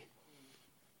elementary.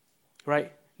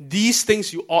 Right? These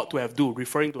things you ought to have done,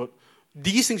 referring to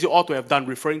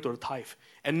the tithe,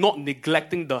 and not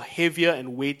neglecting the heavier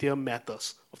and weightier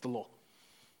matters of the law.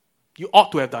 You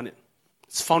ought to have done it.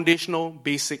 It's foundational,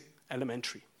 basic,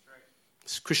 elementary.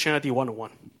 It's Christianity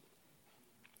 101.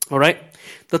 All right?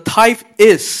 The tithe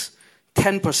is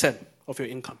 10% of your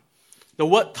income. The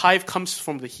word tithe comes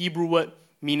from the Hebrew word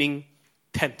meaning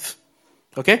tenth.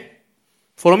 Okay?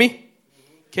 Follow me?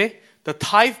 Okay? The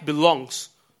tithe belongs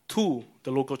to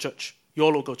the local church,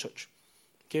 your local church.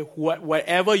 Okay?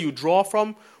 Wherever you draw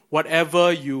from,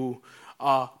 whatever you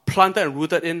are planted and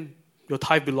rooted in, your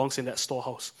tithe belongs in that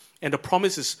storehouse. And the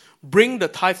promise is, bring the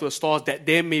tithe to the storehouse that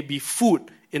there may be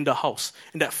food in the house.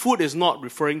 And that food is not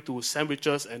referring to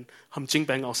sandwiches and hum ching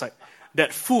bang outside.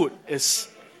 That food is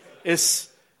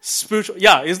spiritual.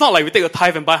 Yeah, it's not like we take a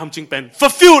tithe and buy hum ching bang.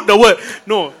 Fulfilled the word.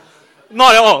 No,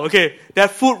 not at all. Okay,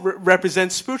 that food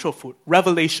represents spiritual food,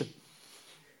 revelation.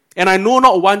 And I know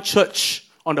not one church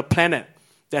on the planet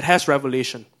that has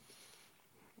revelation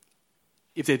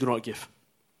if they do not give.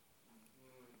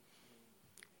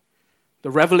 The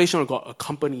revelation of God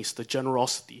accompanies the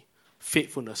generosity,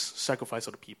 faithfulness, sacrifice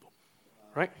of the people.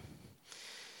 Right?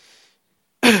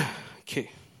 Okay.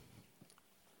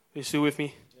 You still with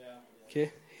me?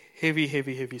 Okay.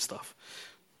 Heavy stuff.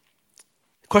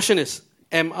 Question is,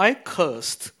 am I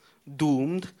cursed,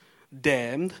 doomed,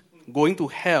 damned, going to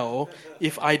hell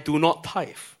if I do not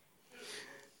tithe?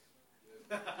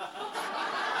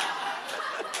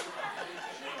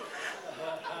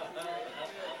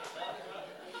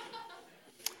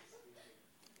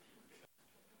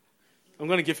 I'm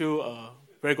going to give you a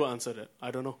very good answer that I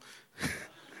don't know.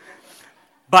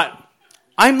 But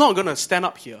I'm not going to stand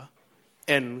up here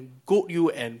and goad you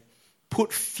and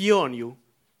put fear on you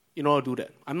in order to do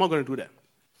that. I'm not going to do that.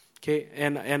 Okay?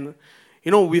 And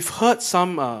we've heard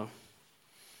some,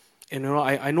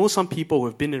 I know some people who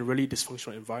have been in really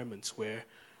dysfunctional environments where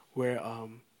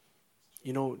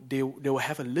they will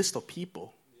have a list of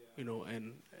people,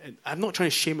 and I'm not trying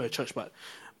to shame a church, but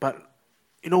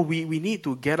we need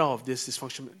to get out of this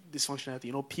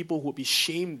dysfunctionality. People would be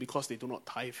shamed because they do not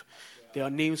tithe. Their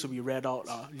names will be read out.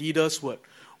 Leaders would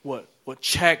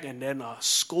check and then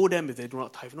scold them if they do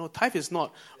not tithe. No, tithe is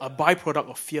not a byproduct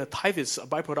of fear. Tithe is a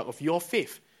byproduct of your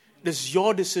faith. It's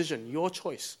your decision, your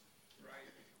choice.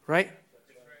 Right?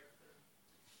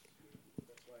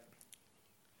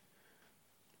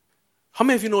 How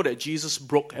many of you know that Jesus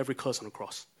broke every curse on the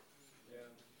cross?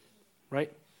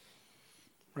 Right?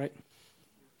 Right?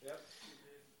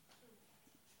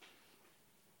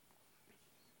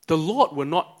 The Lord will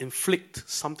not inflict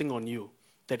something on you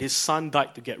that his son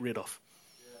died to get rid of.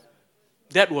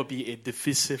 That will be a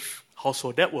divisive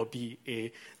household. That will be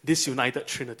a disunited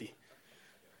trinity.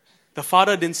 The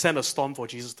Father didn't send a storm for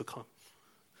Jesus to come.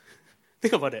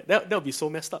 Think about that. That would be so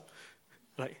messed up.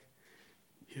 Like,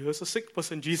 here's a sick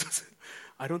person, Jesus.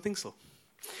 I don't think so.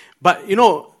 But,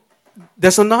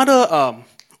 there's another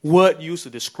word used to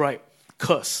describe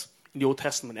curse. in the Old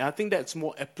Testament. And I think that's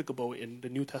more applicable in the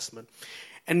New Testament.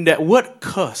 And that word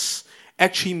curse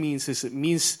actually means it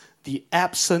means the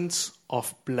absence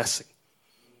of blessing.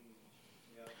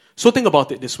 So think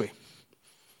about it this way.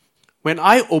 When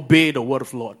I obey the word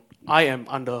of the Lord, I am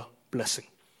under blessing.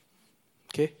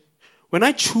 Okay? When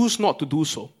I choose not to do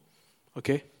so,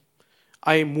 okay,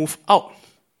 I move out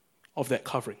of that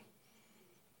covering.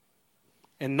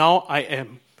 And now I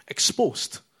am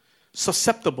exposed,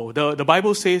 susceptible. The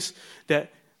Bible says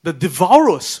that the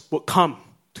devourers would come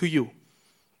to you.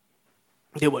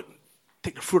 They would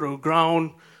take the fruit of the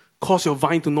ground, cause your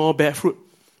vine to gnaw bad fruit.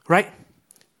 Right?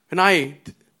 When I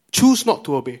choose not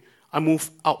to obey, I move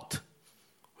out,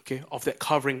 okay, of that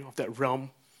covering, of that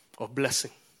realm of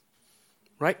blessing.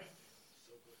 Right?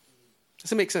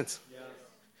 Does it make sense? Yes.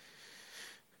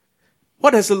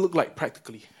 What does it look like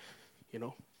practically? You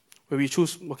know, when we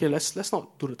choose, okay, let's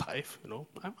not do the tithe. You know,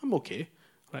 I'm okay.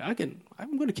 Like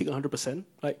I'm going to kick 100%.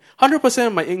 Like 100%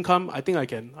 of my income, I think I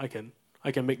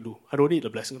can make do. I don't need the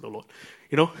blessing of the Lord.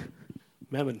 You know,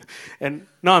 mammon. And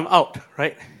now I'm out,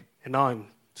 right? And now I'm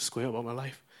just going about my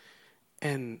life.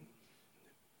 And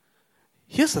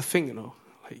here's the thing, you know,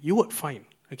 like you would find.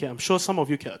 Okay, I'm sure some of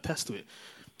you can attest to it.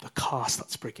 The car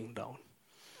starts breaking down.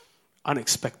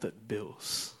 Unexpected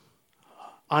bills.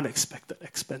 Unexpected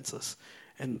expenses.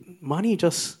 And money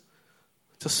just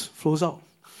flows out.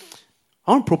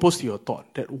 I want to propose to you a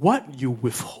thought that what you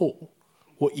withhold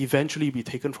will eventually be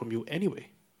taken from you anyway.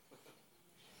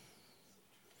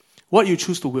 What you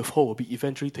choose to withhold will be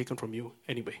eventually taken from you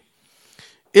anyway.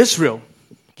 Israel,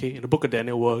 okay, in the book of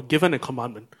Daniel, were given a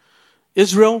commandment.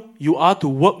 Israel, you are to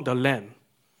work the land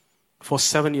for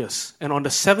 7 years. And on the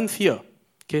 7th year,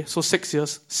 okay, so 6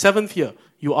 years, 7th year,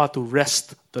 you are to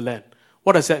rest the land.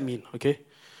 What does that mean, okay?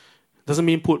 Doesn't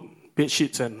mean put bed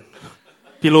sheets and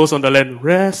pillows on the land.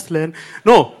 Rest land.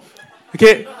 No.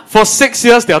 Okay, for 6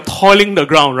 years, they are toiling the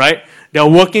ground, right? They are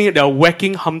working, they are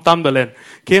whacking hamtam the land.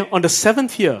 Okay, on the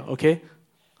 7th year, okay,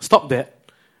 stop that.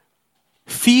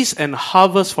 Feast and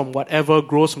harvest from whatever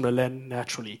grows from the land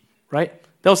naturally, right?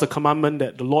 That was a commandment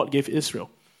that the Lord gave Israel.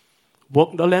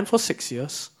 Work the land for 6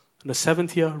 years, and the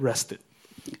 7th year rested.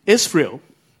 Israel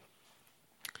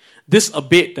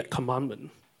disobeyed that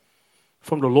commandment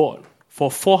from the Lord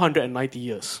for 490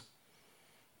 years.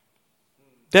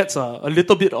 That's a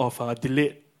little bit of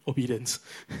delayed obedience.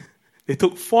 They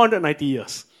took 490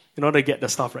 years in order to get the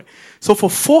stuff right. So for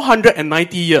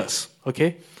 490 years,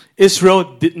 okay,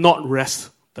 Israel did not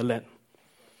rest the land.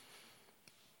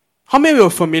 How many were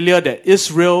familiar that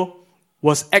Israel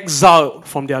was exiled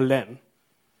from their land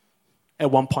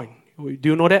at one point? Do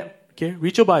you know that? Okay,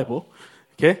 read your Bible.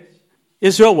 Okay,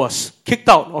 Israel was kicked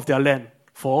out of their land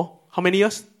for how many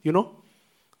years? You know?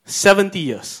 70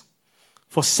 years.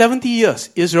 For 70 years,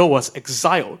 Israel was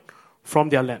exiled from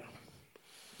their land.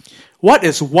 What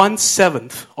is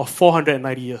 1/7 of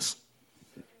 490 years?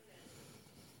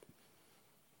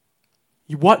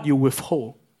 What you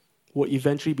withhold will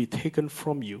eventually be taken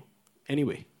from you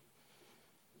anyway.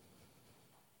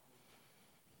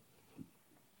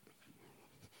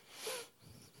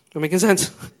 That making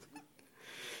sense?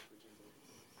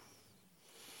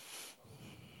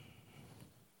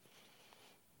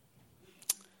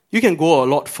 You can go a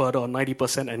lot further on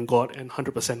 90% and God and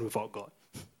 100% without God.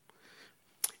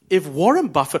 If Warren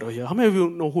Buffett were here, how many of you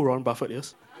know who Warren Buffett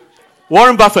is?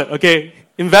 Warren Buffett, okay,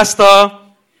 investor,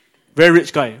 very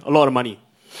rich guy, a lot of money.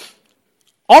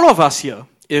 All of us here,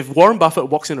 if Warren Buffett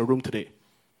walks in a room today,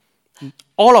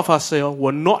 all of us here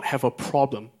will not have a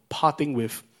problem parting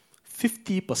with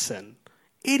 50%,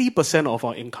 80% of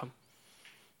our income,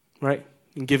 right?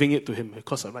 And giving it to him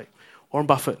because I'm like, Warren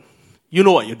Buffett, you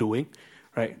know what you're doing,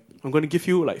 right? I'm going to give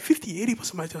you like 50,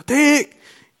 80% of my time. Take!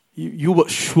 You would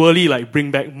surely like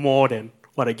bring back more than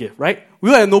what I give, right? We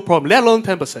will have no problem, let alone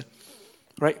 10%,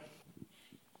 right?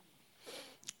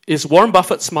 Is Warren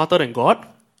Buffett smarter than God?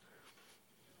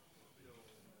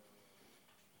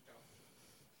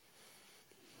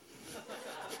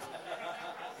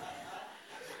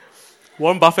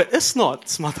 Warren Buffett is not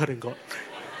smarter than God.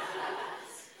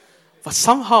 But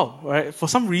somehow, right, for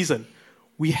some reason,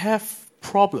 we have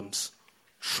problems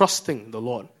trusting the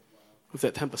Lord with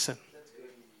that 10%.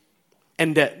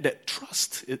 And that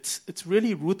trust, it's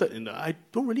really rooted in that. I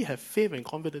don't really have faith and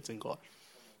confidence in God.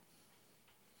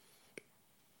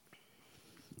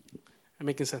 Am I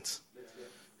making sense?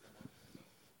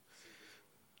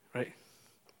 Right?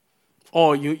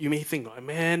 Or you may think, oh,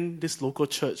 man, this local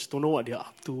church, don't know what they're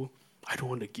up to. I don't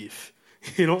want to give.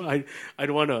 You know, I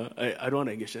don't want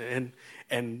to engage.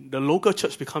 And the local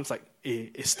church becomes like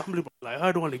a stumbling block. Like,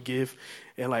 I don't want to give,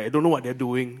 and like I don't know what they're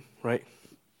doing, right?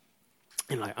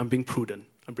 And like I'm being prudent.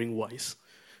 and bring wise.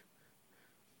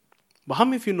 But how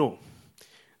many of you know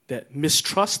that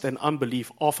mistrust and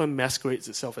unbelief often masquerades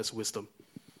itself as wisdom?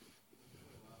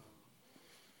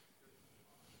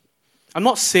 I'm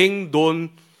not saying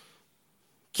don't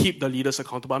keep the leaders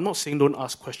accountable. I'm not saying don't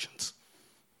ask questions.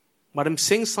 But I'm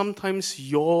saying sometimes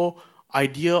your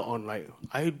idea on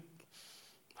I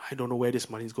don't know where this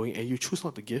money is going and you choose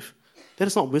not to give, that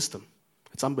is not wisdom.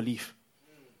 It's unbelief.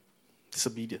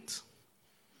 Disobedience.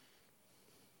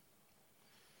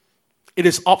 It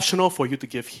is optional for you to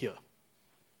give here.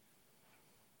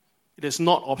 It is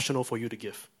not optional for you to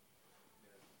give.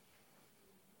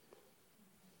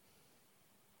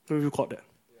 How many of you caught that?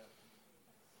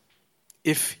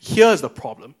 If here is the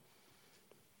problem,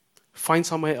 find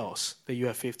somewhere else that you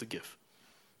have faith to give.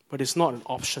 But it's not an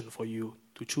option for you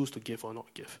to choose to give or not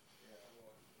give.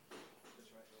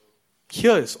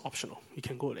 Here is optional. You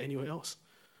can go anywhere else.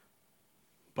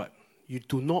 But you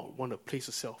do not want to place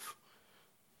yourself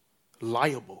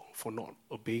liable for not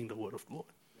obeying the word of God.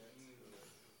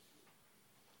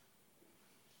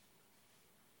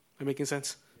 Am I making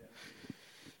sense?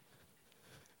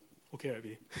 Okay,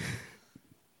 Abby.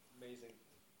 Amazing.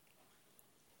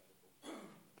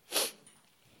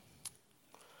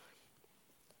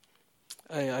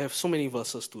 I have so many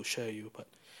verses to share you, but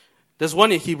there's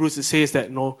one in Hebrews. It says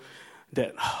that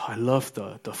I love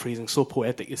the phrasing, so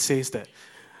poetic. It says that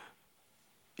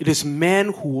it is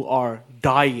men who are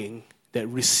dying that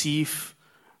receive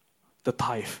the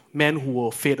tithe. Men who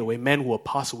will fade away, men who will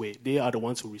pass away, they are the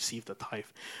ones who receive the tithe.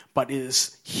 But it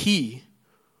is he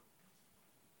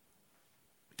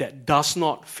that does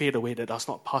not fade away, that does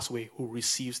not pass away, who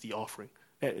receives the offering,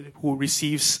 who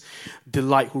receives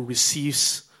delight, who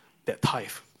receives that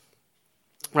tithe.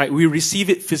 Right? We receive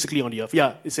it physically on the earth.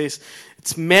 Yeah, it says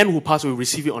it's men who pass away,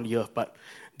 receive it on the earth, but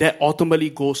that ultimately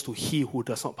goes to he who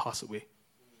does not pass away,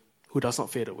 who does not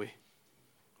fade away.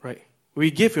 Right? When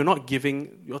we give, you're not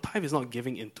giving, your tithe is not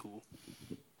giving into,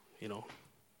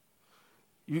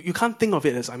 you can't think of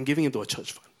it as I'm giving into a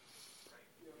church fund.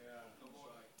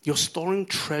 You're storing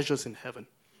treasures in heaven.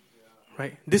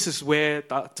 Right? This is where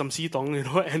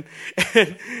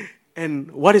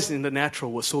and what is in the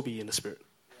natural will so be in the spirit.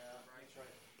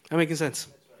 That making sense?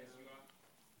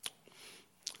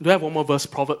 Do I have one more verse?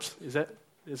 Proverbs. Is there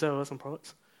a verse on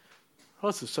Proverbs?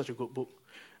 Proverbs is such a good book.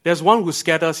 There's one who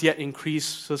scatters yet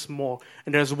increases more,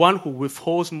 and there's one who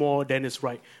withholds more than is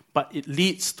right, but it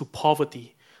leads to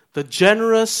poverty. The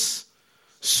generous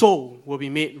soul will be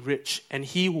made rich, and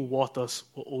he who waters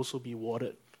will also be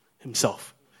watered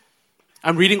himself.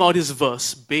 I'm reading all this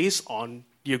verse based on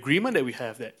the agreement that we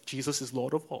have that Jesus is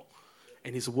Lord of all,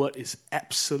 and his word is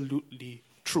absolutely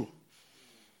true.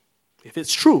 If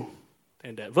it's true,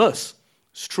 then that verse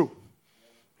is true.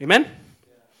 Amen?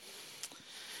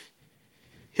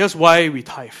 Here's why we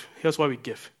tithe. Here's why we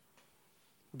give.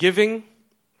 Giving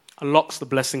unlocks the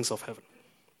blessings of heaven.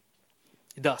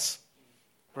 It does.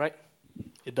 Right?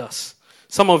 It does.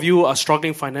 Some of you are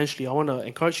struggling financially. I want to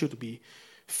encourage you to be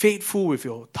faithful with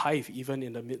your tithe even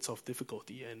in the midst of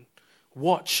difficulty, and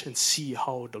watch and see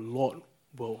how the Lord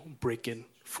will break in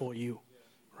for you.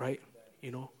 Right?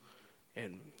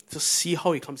 And just see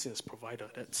how he comes in as provider.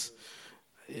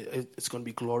 It's going to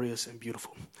be glorious and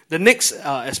beautiful. The next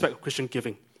aspect of Christian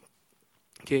giving,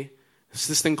 okay, is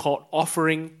this thing called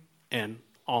offering and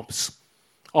alms.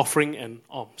 Offering and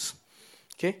alms.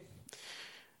 Okay?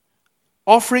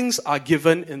 Offerings are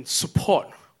given in support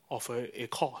of a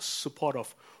cause, support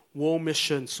of world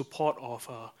mission, support of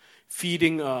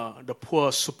feeding the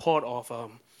poor, support of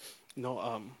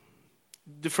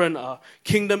different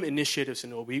kingdom initiatives.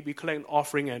 We collect an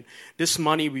offering, and this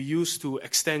money we use to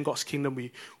extend God's kingdom.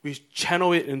 We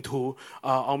channel it into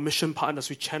our mission partners.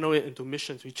 We channel it into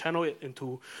missions. We channel it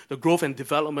into the growth and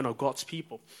development of God's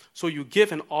people. So you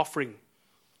give an offering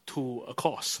to a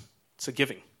cause. It's a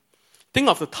giving. Think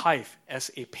of the tithe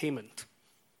as a payment.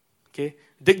 Okay,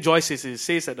 Dick Joyce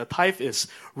says that the tithe is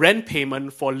rent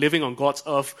payment for living on God's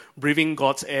earth, breathing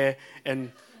God's air,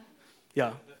 and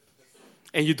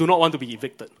you do not want to be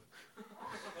evicted.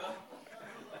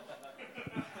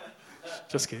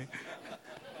 Just kidding.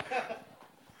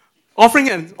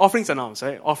 Offerings and alms,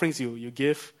 right? Offerings you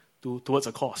give towards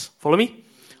a cause. Follow me?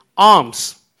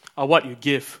 Alms are what you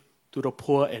give to the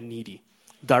poor and needy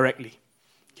directly.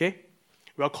 Okay?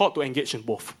 We are called to engage in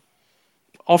both.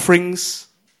 Offerings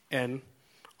and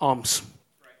alms.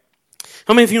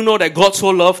 How many of you know that God so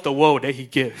loved the world that he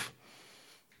gave?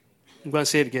 I'm going to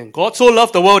say it again. God so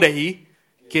loved the world that he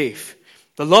gave.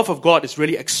 The love of God is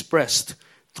really expressed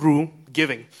through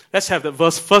giving. Let's have that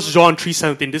verse, 1 John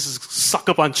 3:17. This is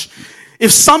sucker punch.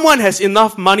 If someone has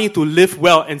enough money to live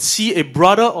well and see a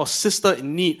brother or sister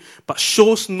in need but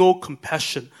shows no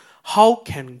compassion, how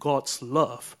can God's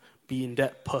love be in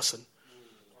that person?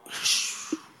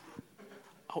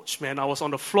 Ouch, man. I was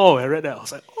on the floor when I read that. I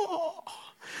was like, oh.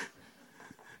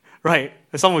 Right.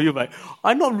 And some of you are like,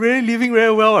 I'm not really living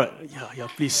very well. Yeah,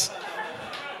 please.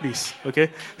 Please, okay?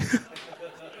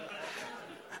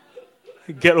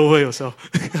 Get over yourself.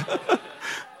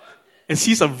 And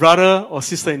sees a brother or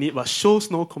sister in need but shows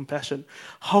no compassion.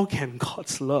 How can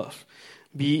God's love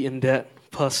be in that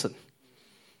person?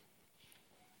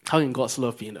 How can God's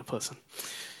love be in that person?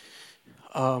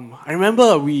 I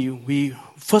remember we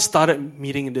first started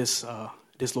meeting in this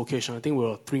location. I think we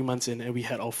were 3 months in, and we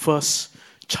had our first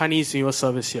Chinese New Year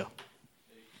service here.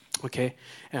 Okay,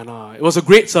 and it was a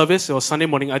great service. It was Sunday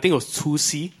morning. I think it was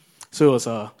 2C. So it was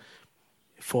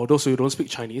for those who don't speak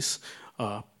Chinese,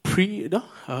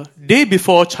 day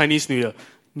before Chinese New Year,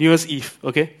 New Year's Eve.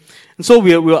 Okay, and so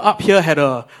we were up here, had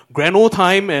a grand old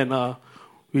time, and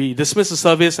we dismissed the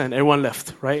service, and everyone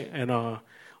left. Right, and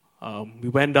we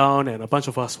went down, and a bunch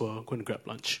of us were going to grab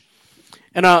lunch.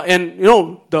 And you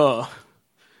know, the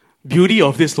beauty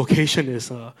of this location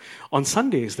is on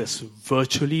Sundays there's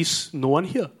virtually no one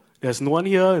here. There's no one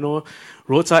here, you know,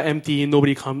 roads are empty,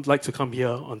 nobody like to come here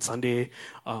on Sunday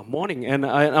morning. And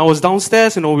I was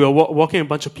downstairs, you know, we were walking a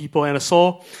bunch of people, and I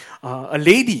saw a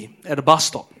lady at a bus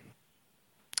stop.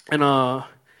 And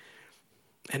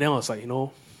then I was like, you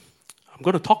know, I'm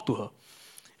going to talk to her.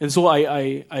 And so I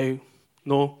you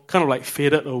know, kind of like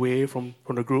faded away from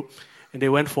the group. And they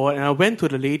went forward, and I went to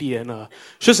the lady, and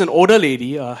she was an older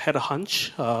lady, had a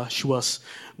hunch. She was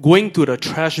going to the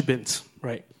trash bins,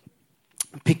 right?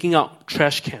 Picking up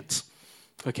trash cans,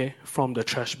 okay, from the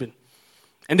trash bin.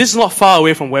 And this is not far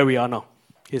away from where we are now.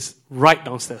 It's right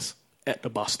downstairs at the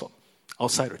bus stop,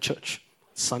 outside the church,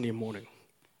 Sunday morning.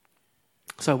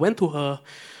 So I went to her,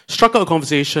 struck up a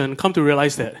conversation, come to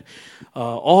realize that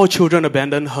all her children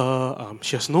abandoned her.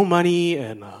 She has no money,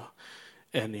 and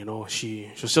you know, she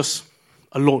was just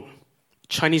alone.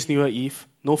 Chinese New Year Eve,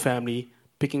 no family,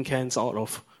 picking cans out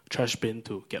of trash bin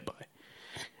to get by.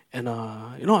 And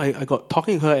you know, I got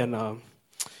talking to her,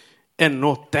 and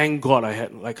no, thank God I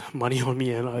had like money on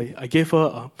me, and I gave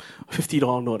her a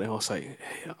 $50 note, and I was like,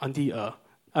 hey, Auntie,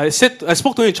 I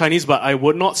spoke to her in Chinese, but I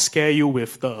would not scare you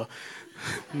with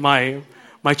my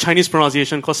Chinese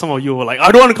pronunciation, because some of you were like,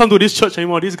 I don't want to come to this church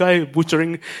anymore. This guy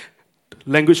butchering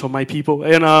language of my people,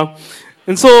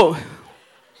 and so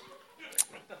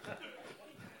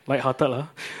lighthearted lah.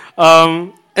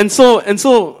 And so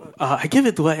I gave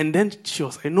it to her, and then she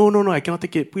was like, no, I cannot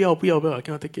take it. 不要, I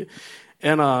cannot take it.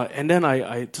 And then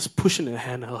I just pushed it in her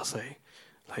hand, and I was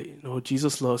like, you know,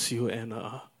 Jesus loves you, and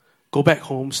go back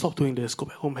home, stop doing this, go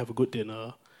back home, have a good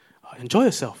dinner, enjoy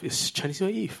yourself. It's Chinese New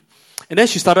Year Eve. And then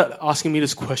she started asking me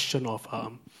this question of,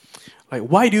 like,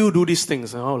 why do you do these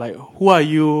things? You know, like, who are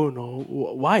you? You know,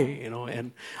 why? You know,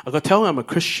 and I got to tell her I'm a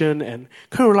Christian, and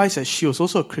kind of realized that she was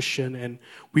also a Christian, and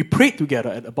we prayed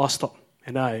together at a bus stop,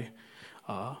 and I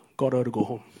got her to go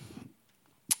home.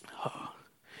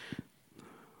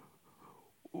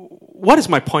 What is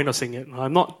my point of saying it?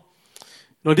 I'm not.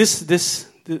 You know, this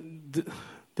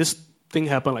thing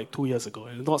happened like 2 years ago,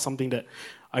 and it's not something that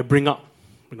I bring up.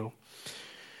 You know,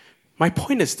 my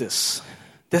point is this.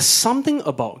 There's something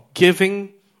about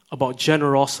giving, about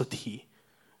generosity,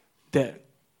 that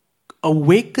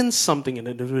awakens something in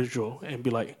an individual and be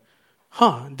like,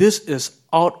 this is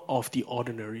out of the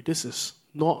ordinary. This is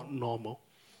not normal.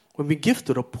 When we give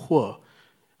to the poor,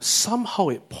 somehow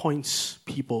it points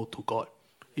people to God.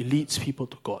 It leads people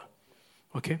to God.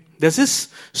 Okay? There's this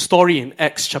story in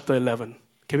Acts chapter 11.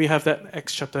 Can we have that?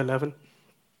 Acts chapter 11.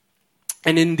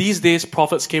 And in these days,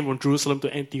 prophets came from Jerusalem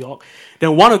to Antioch.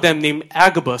 Then one of them, named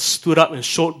Agabus, stood up and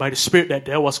showed by the Spirit that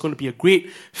there was going to be a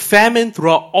great famine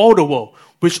throughout all the world,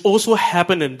 which also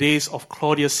happened in the days of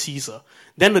Claudius Caesar.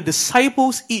 Then the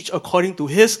disciples, each according to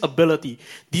his ability,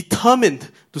 determined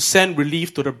to send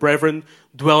relief to the brethren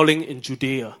dwelling in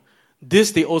Judea.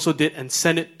 This they also did, and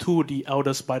sent it to the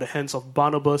elders by the hands of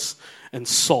Barnabas and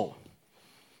Saul.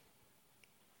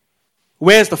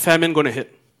 Where is the famine going to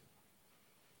hit?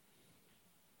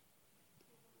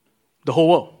 The whole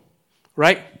world,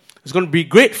 right? There's going to be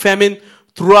great famine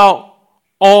throughout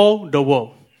all the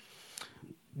world.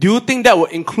 Do you think that will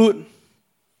include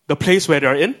the place where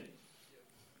they're in?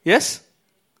 Yes?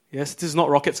 Yes, this is not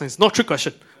rocket science. Not a trick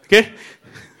question, okay?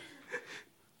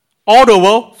 All the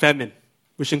world, famine,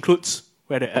 which includes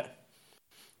where they're at.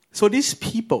 So these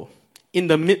people, in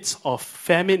the midst of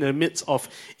famine, in the midst of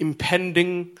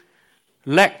impending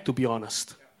lack, to be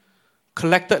honest,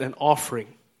 collected an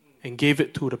offering and gave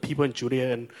it to the people in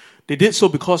Judea. And they did so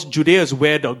because Judea is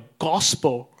where the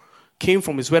gospel came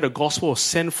from, is where the gospel was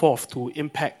sent forth to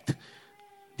impact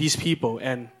these people.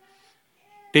 And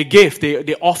they gave,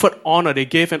 they offered honor, they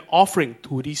gave an offering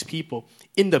to these people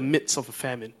in the midst of a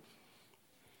famine.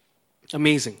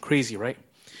 Amazing, crazy, right?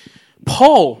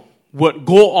 Paul would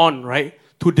go on, right,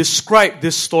 to describe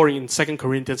this story in 2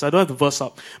 Corinthians. I don't have the verse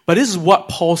up, but this is what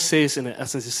Paul says in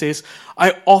essence. He says,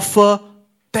 I offer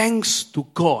thanks to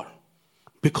God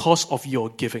because of your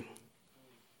giving.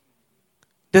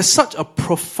 There's such a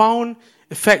profound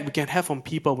effect we can have on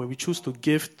people when we choose to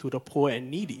give to the poor and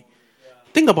needy.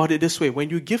 Think about it this way. When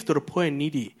you give to the poor and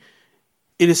needy,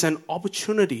 it is an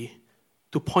opportunity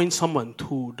to point someone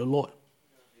to the Lord.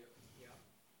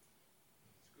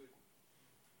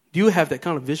 Do you have that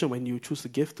kind of vision when you choose to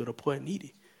give to the poor and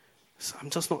needy?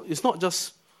 It's not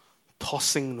just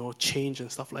tossing change and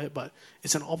stuff like that, but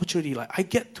it's an opportunity. Like, I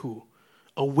get to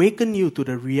awaken you to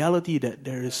the reality that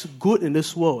there is good in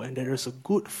this world and there is a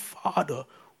good Father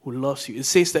who loves you. It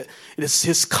says that it is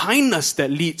His kindness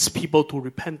that leads people to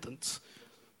repentance.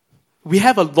 We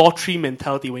have a lottery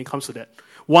mentality when it comes to that.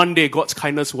 One day God's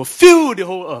kindness will fill the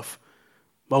whole earth.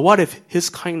 But what if His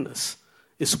kindness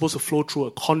is supposed to flow through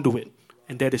a conduit,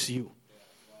 and that is you?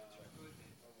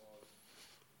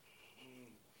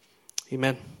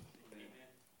 Amen.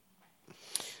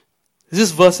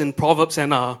 This verse in Proverbs,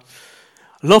 and I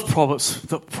love Proverbs.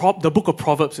 The book of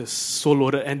Proverbs is so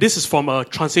loaded, and this is from a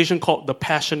translation called the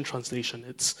Passion Translation.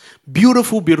 It's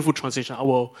beautiful, beautiful translation. I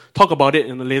will talk about it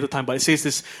in a later time, but it says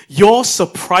this: your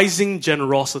surprising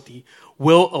generosity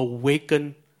will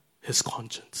awaken his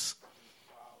conscience.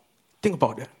 Think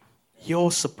about that.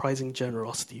 Your surprising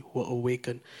generosity will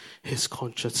awaken his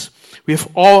conscience. We have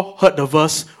all heard the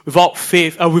verse, without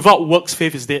works,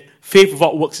 faith is dead. Faith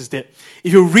without works is dead.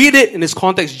 If you read it in its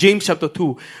context, James chapter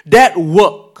 2, that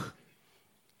work,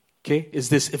 is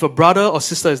this: if a brother or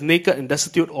sister is naked and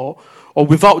destitute or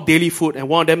without daily food, and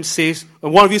one of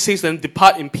you says to them,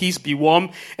 depart in peace, be warm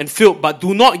and filled, but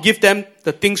do not give them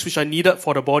the things which are needed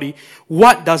for the body,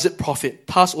 what does it profit?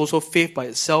 Thus also faith by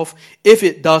itself, if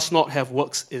it does not have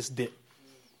works, is dead.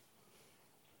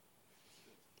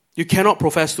 You cannot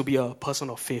profess to be a person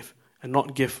of faith and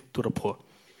not give to the poor.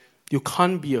 You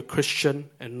can't be a Christian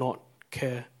and not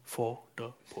care for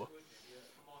the poor.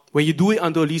 When you do it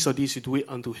unto the least of these, you do it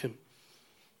unto Him.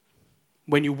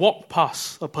 When you walk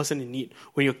past a person in need,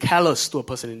 when you're callous to a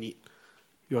person in need,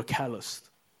 you are callous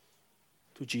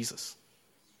to Jesus.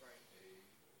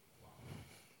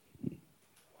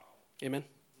 Amen.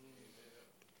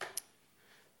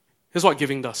 Here's what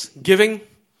giving does. Giving,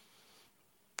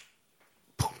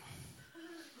 boom,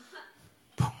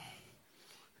 boom.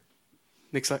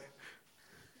 Next slide.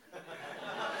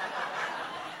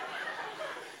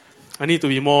 I need to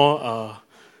be more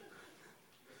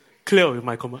clear with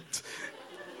my comments.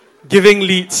 Giving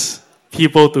leads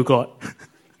people to God.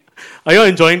 Are you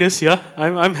enjoying this? Yeah,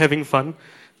 I'm having fun.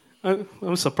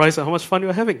 I'm surprised at how much fun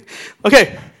you're having.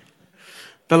 Okay,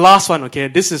 the last one.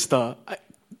 This is the.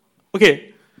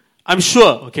 I'm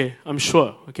sure.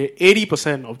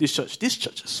 80% of this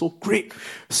church is so great.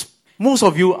 Most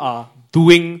of you are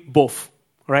doing both,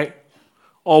 right?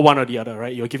 Or one or the other,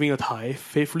 right? You're giving a tithe,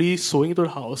 faithfully sowing into the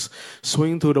house,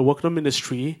 sowing to the work of the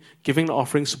ministry, giving the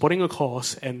offering, supporting a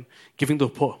cause, and giving to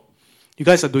the poor. You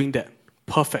guys are doing that.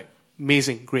 Perfect.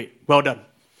 Amazing. Great. Well done.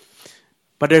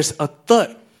 But there's a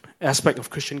third aspect of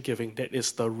Christian giving that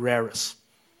is the rarest.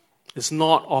 It's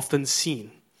not often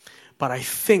seen. But I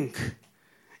think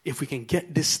if we can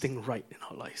get this thing right in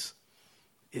our lives,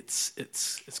 it's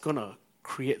going to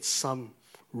create some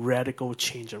radical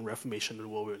change and reformation in the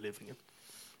world we're living in.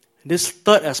 And this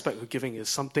third aspect of giving is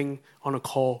something I want to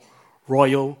call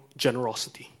royal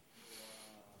generosity.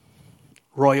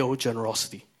 Royal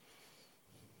generosity.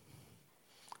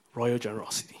 Royal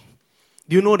generosity.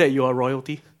 Do you know that you are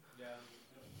royalty? Yeah.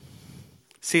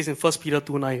 It says in 1 Peter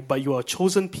 2:9, but you are a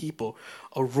chosen people,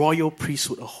 a royal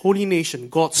priesthood, a holy nation,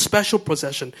 God's special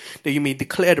possession, that you may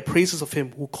declare the praises of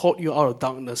Him who called you out of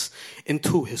darkness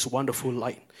into His wonderful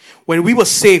light. When we were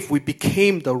saved, we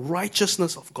became the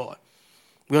righteousness of God.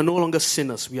 We are no longer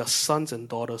sinners. We are sons and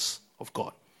daughters of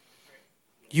God.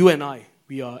 You and I,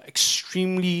 we are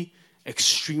extremely,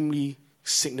 extremely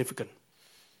significant.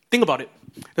 Think about it.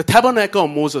 The tabernacle of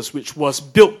Moses, which was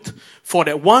built for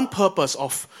that one purpose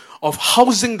of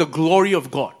housing the glory of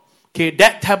God.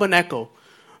 That tabernacle,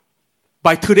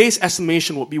 by today's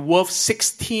estimation, would be worth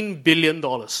 $16 billion.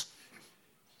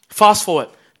 Fast forward,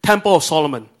 Temple of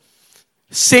Solomon.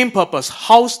 Same purpose,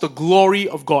 house the glory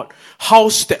of God.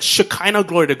 House that Shekinah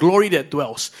glory, the glory that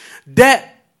dwells.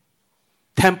 That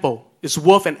temple is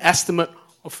worth an estimate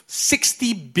of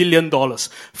 $60 billion.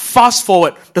 Fast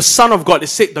forward, the Son of God, it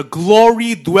said the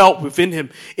glory dwelt within him.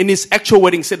 In his actual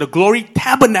wording, it said the glory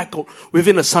tabernacled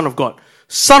within the Son of God.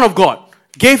 Son of God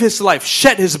gave his life,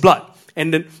 shed his blood.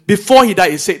 And then before he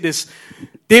died, he said this,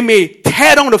 they may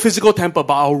tear down the physical temple,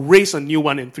 but I'll raise a new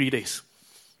one in 3 days.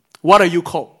 What are you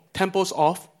called? Temples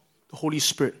of the Holy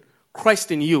Spirit.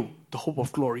 Christ in you, the hope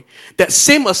of glory. That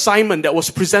same assignment that was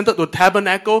presented to the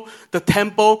tabernacle, the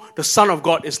temple, the Son of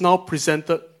God is now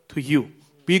presented to you.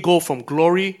 We go from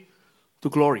glory to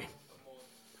glory.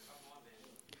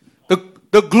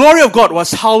 The glory of God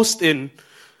was housed in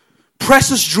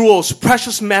precious jewels,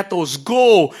 precious metals,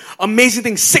 gold, amazing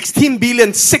things, 16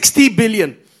 billion, 60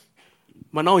 billion.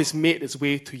 But now it's made its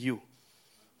way to you.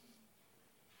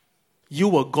 You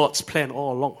were God's plan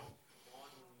all along.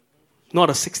 Not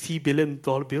a $60 billion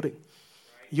building.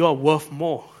 You are worth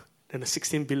more than a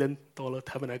 $16 billion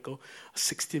tabernacle, a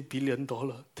 $16 billion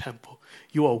temple.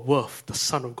 You are worth the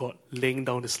Son of God laying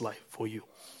down his life for you.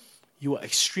 You are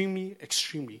extremely,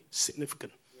 extremely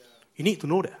significant. You need to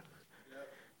know that.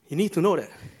 You need to know that.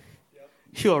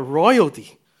 You are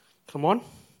royalty. Come on.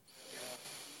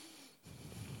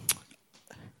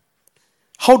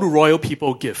 How do royal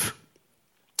people give?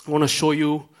 I want to show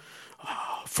you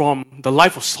from the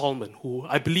life of Solomon, who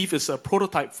I believe is a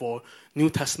prototype for New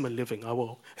Testament living. I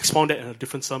will expound that in a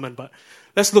different sermon, but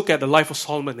let's look at the life of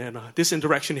Solomon and this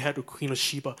interaction he had with Queen of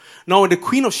Sheba. Now, when the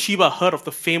Queen of Sheba heard of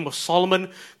the fame of Solomon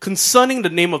concerning the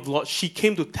name of the Lord, she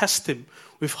came to test him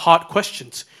with hard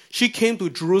questions. She came to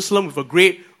Jerusalem with a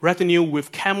great retinue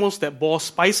with camels that bore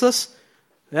spices.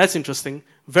 That's interesting.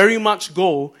 Very much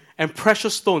gold and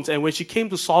precious stones. And when she came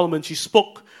to Solomon, she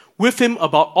spoke with him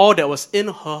about all that was in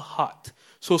her heart.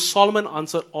 So Solomon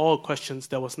answered all questions.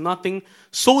 There was nothing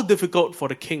so difficult for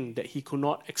the king that he could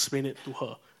not explain it to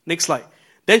her. Next slide.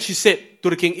 Then she said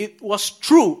to the king, it was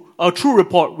true, a true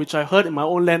report which I heard in my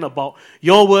own land about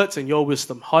your words and your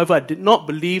wisdom. However, I did not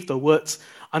believe the words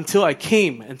until I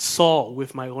came and saw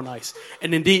with my own eyes.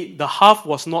 And indeed, the half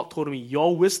was not told me.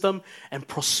 Your wisdom and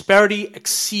prosperity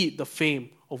exceed the fame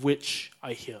of which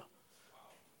I hear.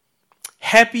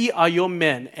 Happy are your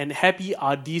men, and happy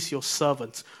are these your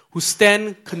servants, who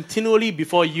stand continually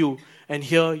before you and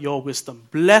hear your wisdom.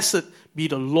 Blessed be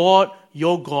the Lord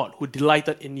your God, who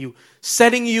delighted in you,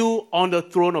 setting you on the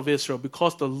throne of Israel,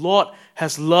 because the Lord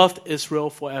has loved Israel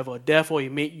forever. Therefore, he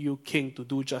made you king to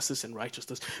do justice and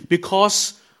righteousness.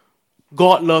 Because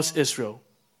God loves Israel,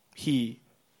 he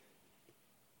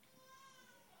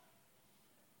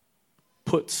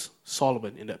puts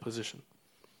Solomon in that position.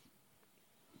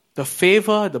 The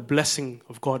favor, the blessing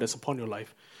of God that's upon your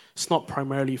life, it's not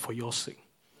primarily for your sake.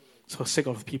 It's for the sake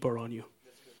of the people around you.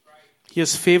 He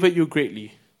has favored you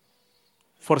greatly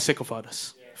for the sake of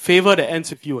others. Favor that ends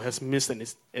with you has missed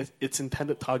its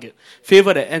intended target.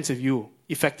 Favor that ends with you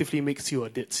effectively makes you a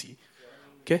Dead Sea.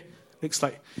 Okay? Next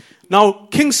slide. Now,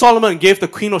 King Solomon gave the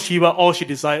Queen of Sheba all she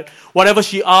desired, whatever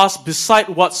she asked, beside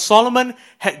what Solomon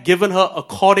had given her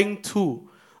according to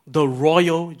the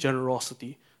royal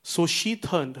generosity. So she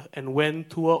turned and went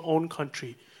to her own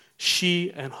country,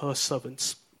 she and her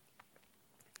servants.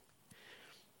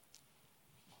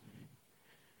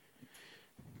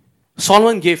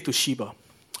 Solomon gave to Sheba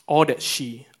all that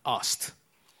she asked,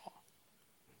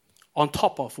 on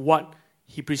top of what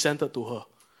he presented to her,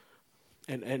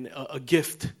 and a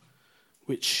gift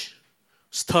which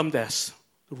is termed as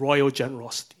royal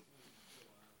generosity.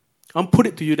 I'll put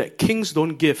it to you that kings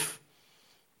don't give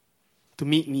to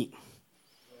meet need.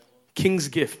 Kings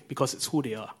give because it's who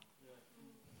they are.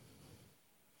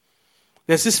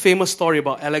 There's this famous story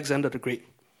about Alexander the Great.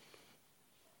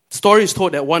 The story is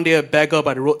told that one day a beggar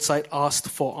by the roadside asked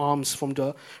for alms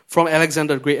from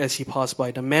Alexander the Great as he passed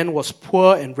by. The man was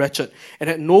poor and wretched and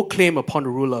had no claim upon the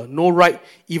ruler, no right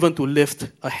even to lift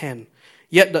a hand.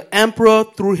 Yet the emperor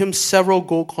threw him several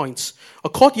gold coins. A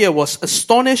courtier was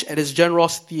astonished at his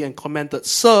generosity and commented,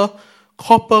 "Sir,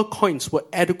 copper coins would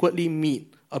adequately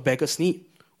meet a beggar's need.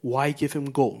 Why give him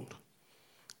gold?"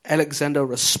 Alexander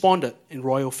responded in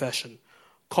royal fashion,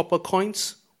 "Copper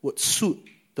coins would suit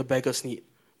the beggar's need,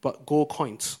 but gold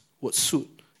coins would suit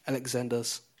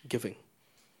Alexander's giving."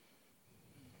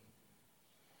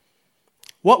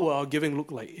 What will our giving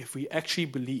look like if we actually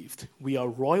believed we are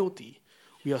royalty?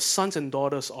 We are sons and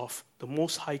daughters of the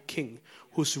Most High King,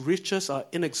 whose riches are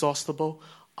inexhaustible,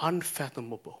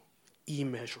 unfathomable,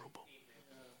 immeasurable.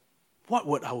 What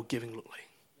would our giving look like?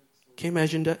 Can you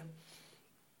imagine that?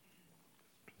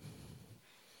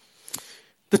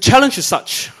 The challenge is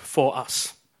such for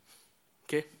us.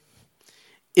 Okay?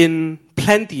 In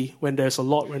plenty, when there's a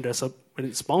lot, when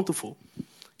it's bountiful,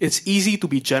 it's easy to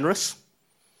be generous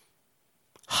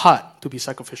hard to be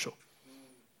sacrificial.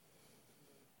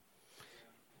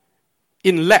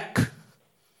 In lack,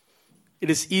 it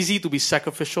is easy to be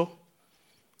sacrificial,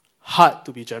 hard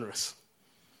to be generous.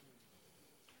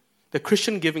 The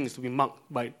Christian giving is to be marked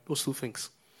by those two things: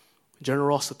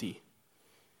 generosity,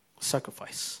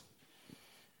 sacrifice.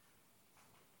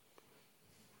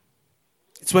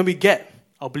 It's when we get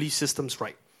our belief systems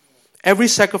right. Every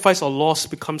sacrifice or loss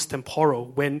becomes temporal.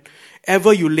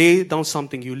 Whenever you lay down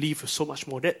something, you leave with so much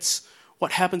more. That's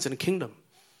what happens in the kingdom.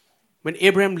 When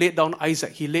Abraham laid down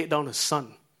Isaac, he laid down his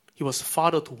son. He was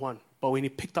father to one. But when he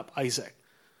picked up Isaac,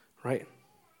 right,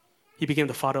 he became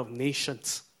the father of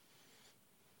nations.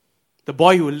 The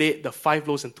boy who laid the 5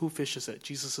 loaves and 2 fishes at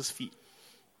Jesus' feet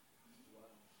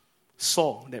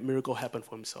saw that miracle happen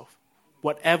for himself.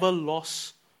 Whatever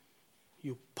loss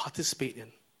you participate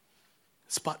in,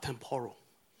 it's but temporal.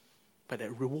 But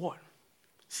that reward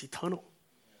is eternal.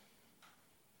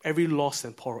 Every loss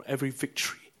temporal, every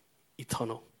victory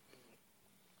eternal.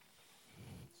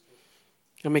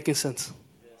 Am I making sense?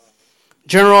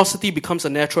 Generosity becomes a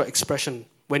natural expression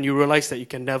when you realize that you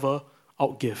can never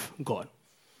outgive God.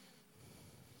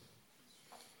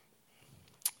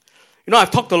 You know,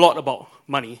 I've talked a lot about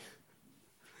money.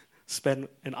 Spent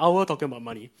an hour talking about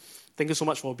money. Thank you so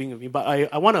much for being with me. But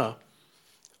I wanna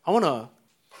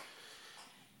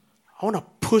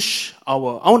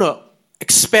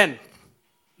expand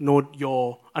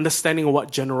your understanding of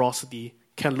what generosity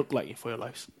can look like for your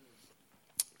lives.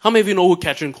 How many of you know who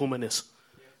Kathryn Kuhlman is?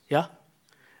 Yeah?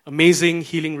 Amazing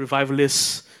healing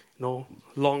revivalist,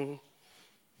 long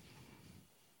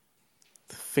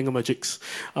thingamajigs.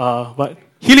 But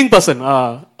healing person,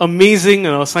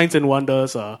 amazing, signs and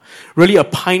wonders, really a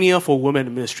pioneer for women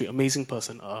in ministry, amazing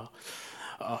person.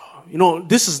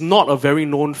 This is not a very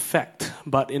known fact,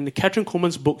 but in Kathryn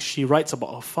Kuhlman's book, she writes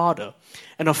about her father.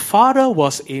 And her father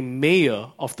was a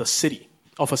mayor of a city.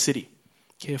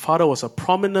 Okay, her father was a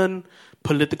prominent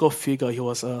political figure. He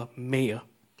was a mayor.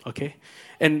 Okay,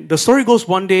 and the story goes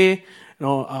one day,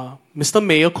 Mr.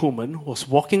 Mayor Kuhlman was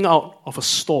walking out of a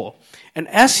store, and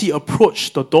as he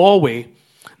approached the doorway,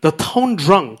 the town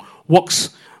drunk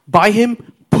walks by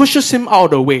him, pushes him out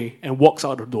of the way, and walks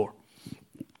out the door.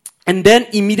 And then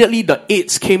immediately the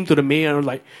aides came to the mayor and were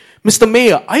like, Mr.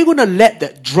 Mayor, are you going to let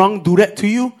that drunk do that to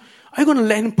you? Are you going to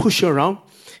let him push you around?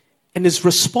 And his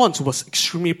response was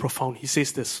extremely profound. He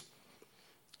says this: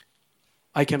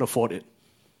 I can afford it.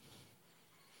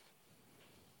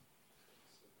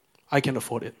 I can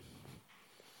afford it.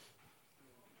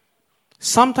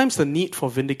 Sometimes the need for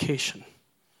vindication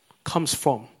comes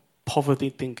from poverty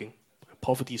thinking,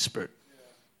 poverty spirit.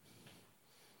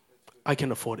 I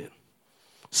can afford it.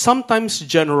 Sometimes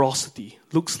generosity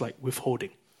looks like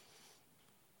withholding.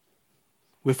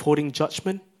 Withholding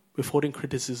judgment, withholding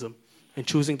criticism, and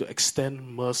choosing to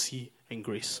extend mercy and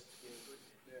grace.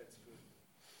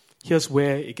 Here's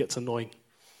where it gets annoying.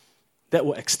 That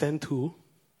will extend to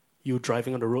you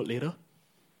driving on the road later.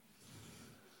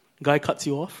 Guy cuts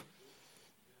you off.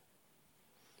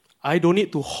 I don't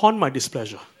need to haunt my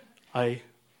displeasure.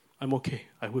 I'm okay.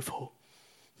 I withhold.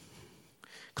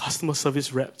 Customer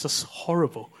service rep, just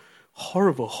horrible.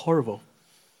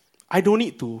 I don't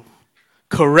need to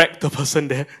correct the person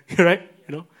there, right?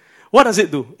 What does it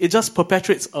do? It just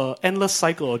perpetuates an endless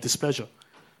cycle of displeasure,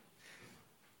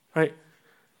 right?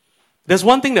 There's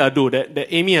one thing that I do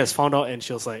that Amy has found out, and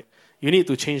she was like, you need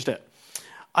to change that.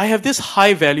 I have this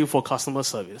high value for customer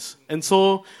service. And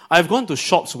so I've gone to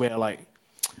shops where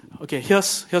okay,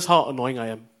 here's how annoying I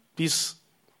am. Please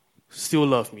still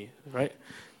love me, right?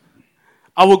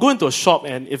 I will go into a shop,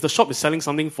 and if the shop is selling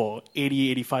something for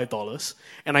 $80, $85,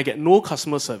 and I get no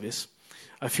customer service,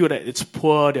 I feel that it's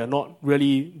poor, they're not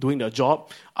really doing their job,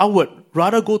 I would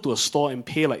rather go to a store and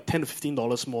pay like $10 to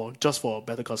 $15 more just for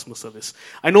better customer service.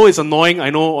 I know it's annoying, I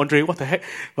know, Andre, what the heck,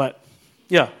 but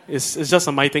yeah, it's just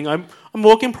a my thing. I'm a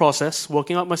work in process,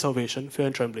 working out my salvation, fear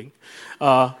and trembling.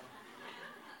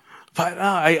 But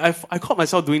I caught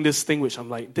myself doing this thing which I'm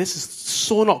like, this is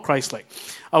so not Christ-like.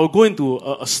 I would go into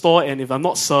a store, and if I'm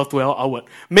not served well, I would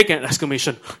make an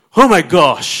exclamation, oh my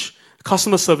gosh,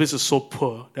 customer service is so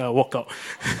poor. Then I walk out.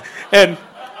 and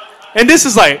this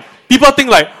is like, people think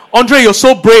like, Andre, you're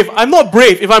so brave. I'm not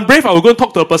brave. If I'm brave, I will go and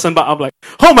talk to a person, but I'm like,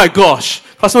 oh my gosh,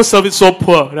 customer service is so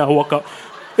poor. Then I walk out.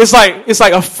 It's like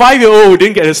a 5-year-old who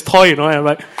didn't get his toy, I'm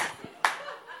like,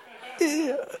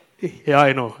 yeah,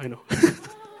 I know.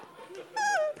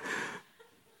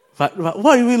 But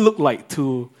what do we look like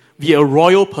to be a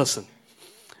royal person?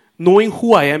 Knowing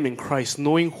who I am in Christ,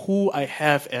 knowing who I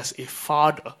have as a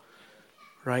father,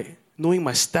 right? Knowing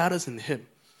my status in Him.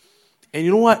 And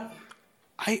you know what?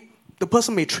 The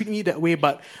person may treat me that way,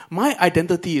 but my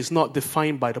identity is not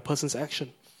defined by the person's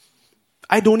action.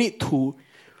 I don't need to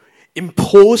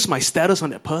impose my status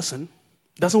on that person.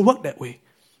 It doesn't work that way.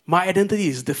 My identity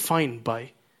is defined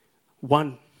by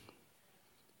the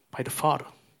Father.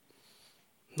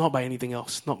 Not by anything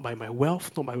else. Not by my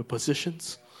wealth, not by my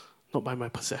positions, not by my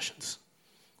possessions.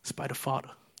 It's by the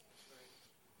Father.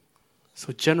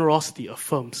 So generosity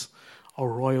affirms our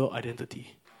royal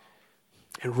identity.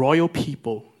 And royal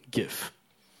people give.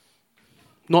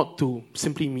 Not to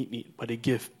simply meet need, but they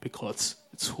give because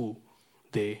it's who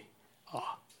they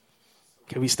are.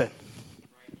 Can we stand?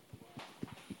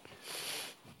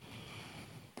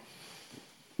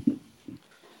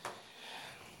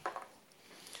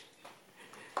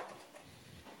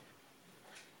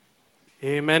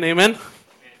 Amen, amen.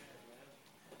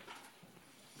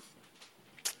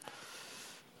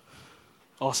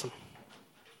 Awesome.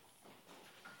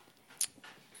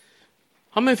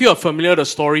 How many of you are familiar with the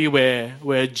story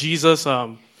where Jesus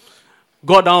got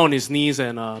down on his knees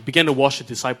and began to wash the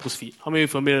disciples' feet? How many of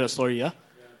you are familiar with the story, yeah?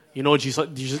 You know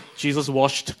Jesus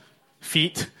washed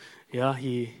feet. Yeah,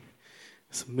 he's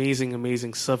amazing,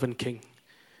 amazing servant king.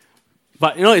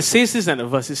 But it says this in the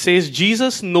verse. It says,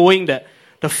 Jesus, knowing that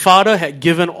the Father had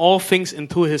given all things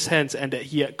into his hands and that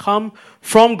he had come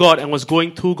from God and was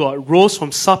going to God, rose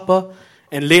from supper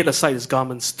and laid aside his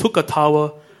garments, took a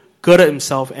towel, girded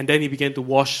himself, and then he began to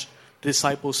wash the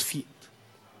disciples' feet.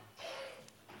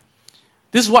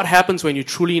 This is what happens when you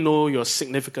truly know you're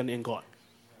significant in God.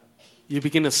 You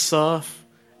begin to serve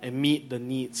and meet the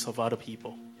needs of other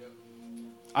people.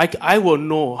 I will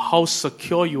know how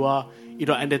secure you are in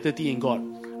your identity in God.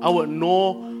 I will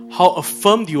know how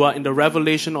affirmed you are in the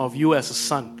revelation of you as a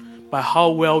son by how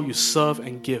well you serve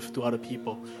and give to other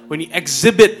people. When you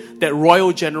exhibit that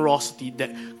royal generosity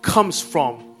that comes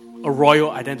from a royal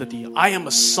identity. I am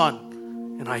a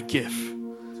son and I give.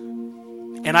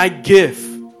 And I give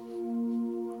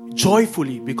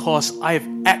joyfully because I have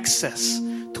access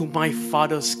to my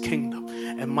Father's kingdom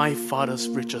and my Father's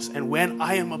riches. And when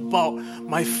I am about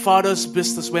my Father's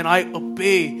business, when I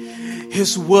obey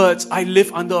His words, I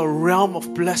live under a realm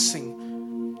of blessing.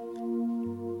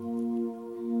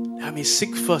 I may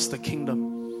seek first the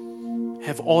kingdom,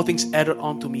 have all things added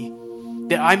onto me,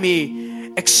 that I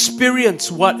may experience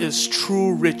what is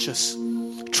true riches.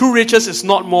 True riches is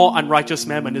not more unrighteous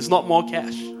mammon, it's not more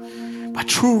cash. But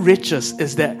true riches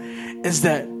is that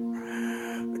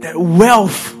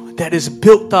wealth that is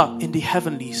built up in the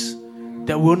heavenlies,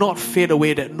 that will not fade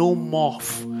away, that no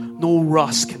moth, no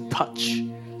rust can touch.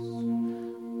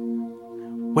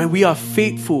 When we are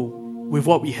faithful with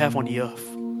what we have on the earth,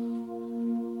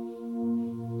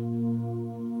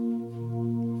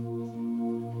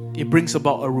 it brings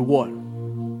about a reward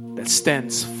that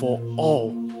stands for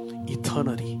all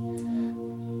eternity.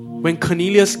 When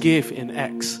Cornelius gave in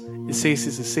Acts, it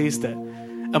says that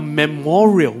a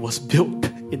memorial was built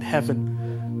in heaven.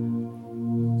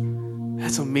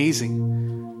 That's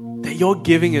amazing. That your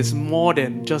giving is more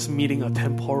than just meeting a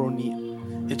temporal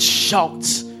need. It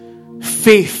shouts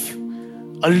faith,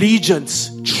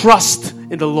 allegiance, trust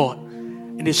in the Lord.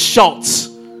 And it shouts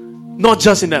not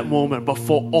just in that moment, but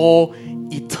for all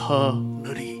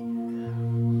eternity.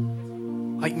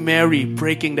 Like Mary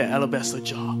breaking the alabaster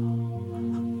jar.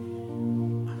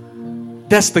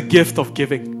 That's the gift of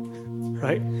giving,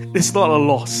 right? It's not a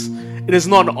loss. It is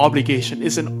not an obligation.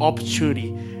 It's an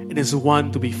opportunity. It is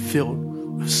one to be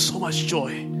filled with so much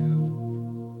joy.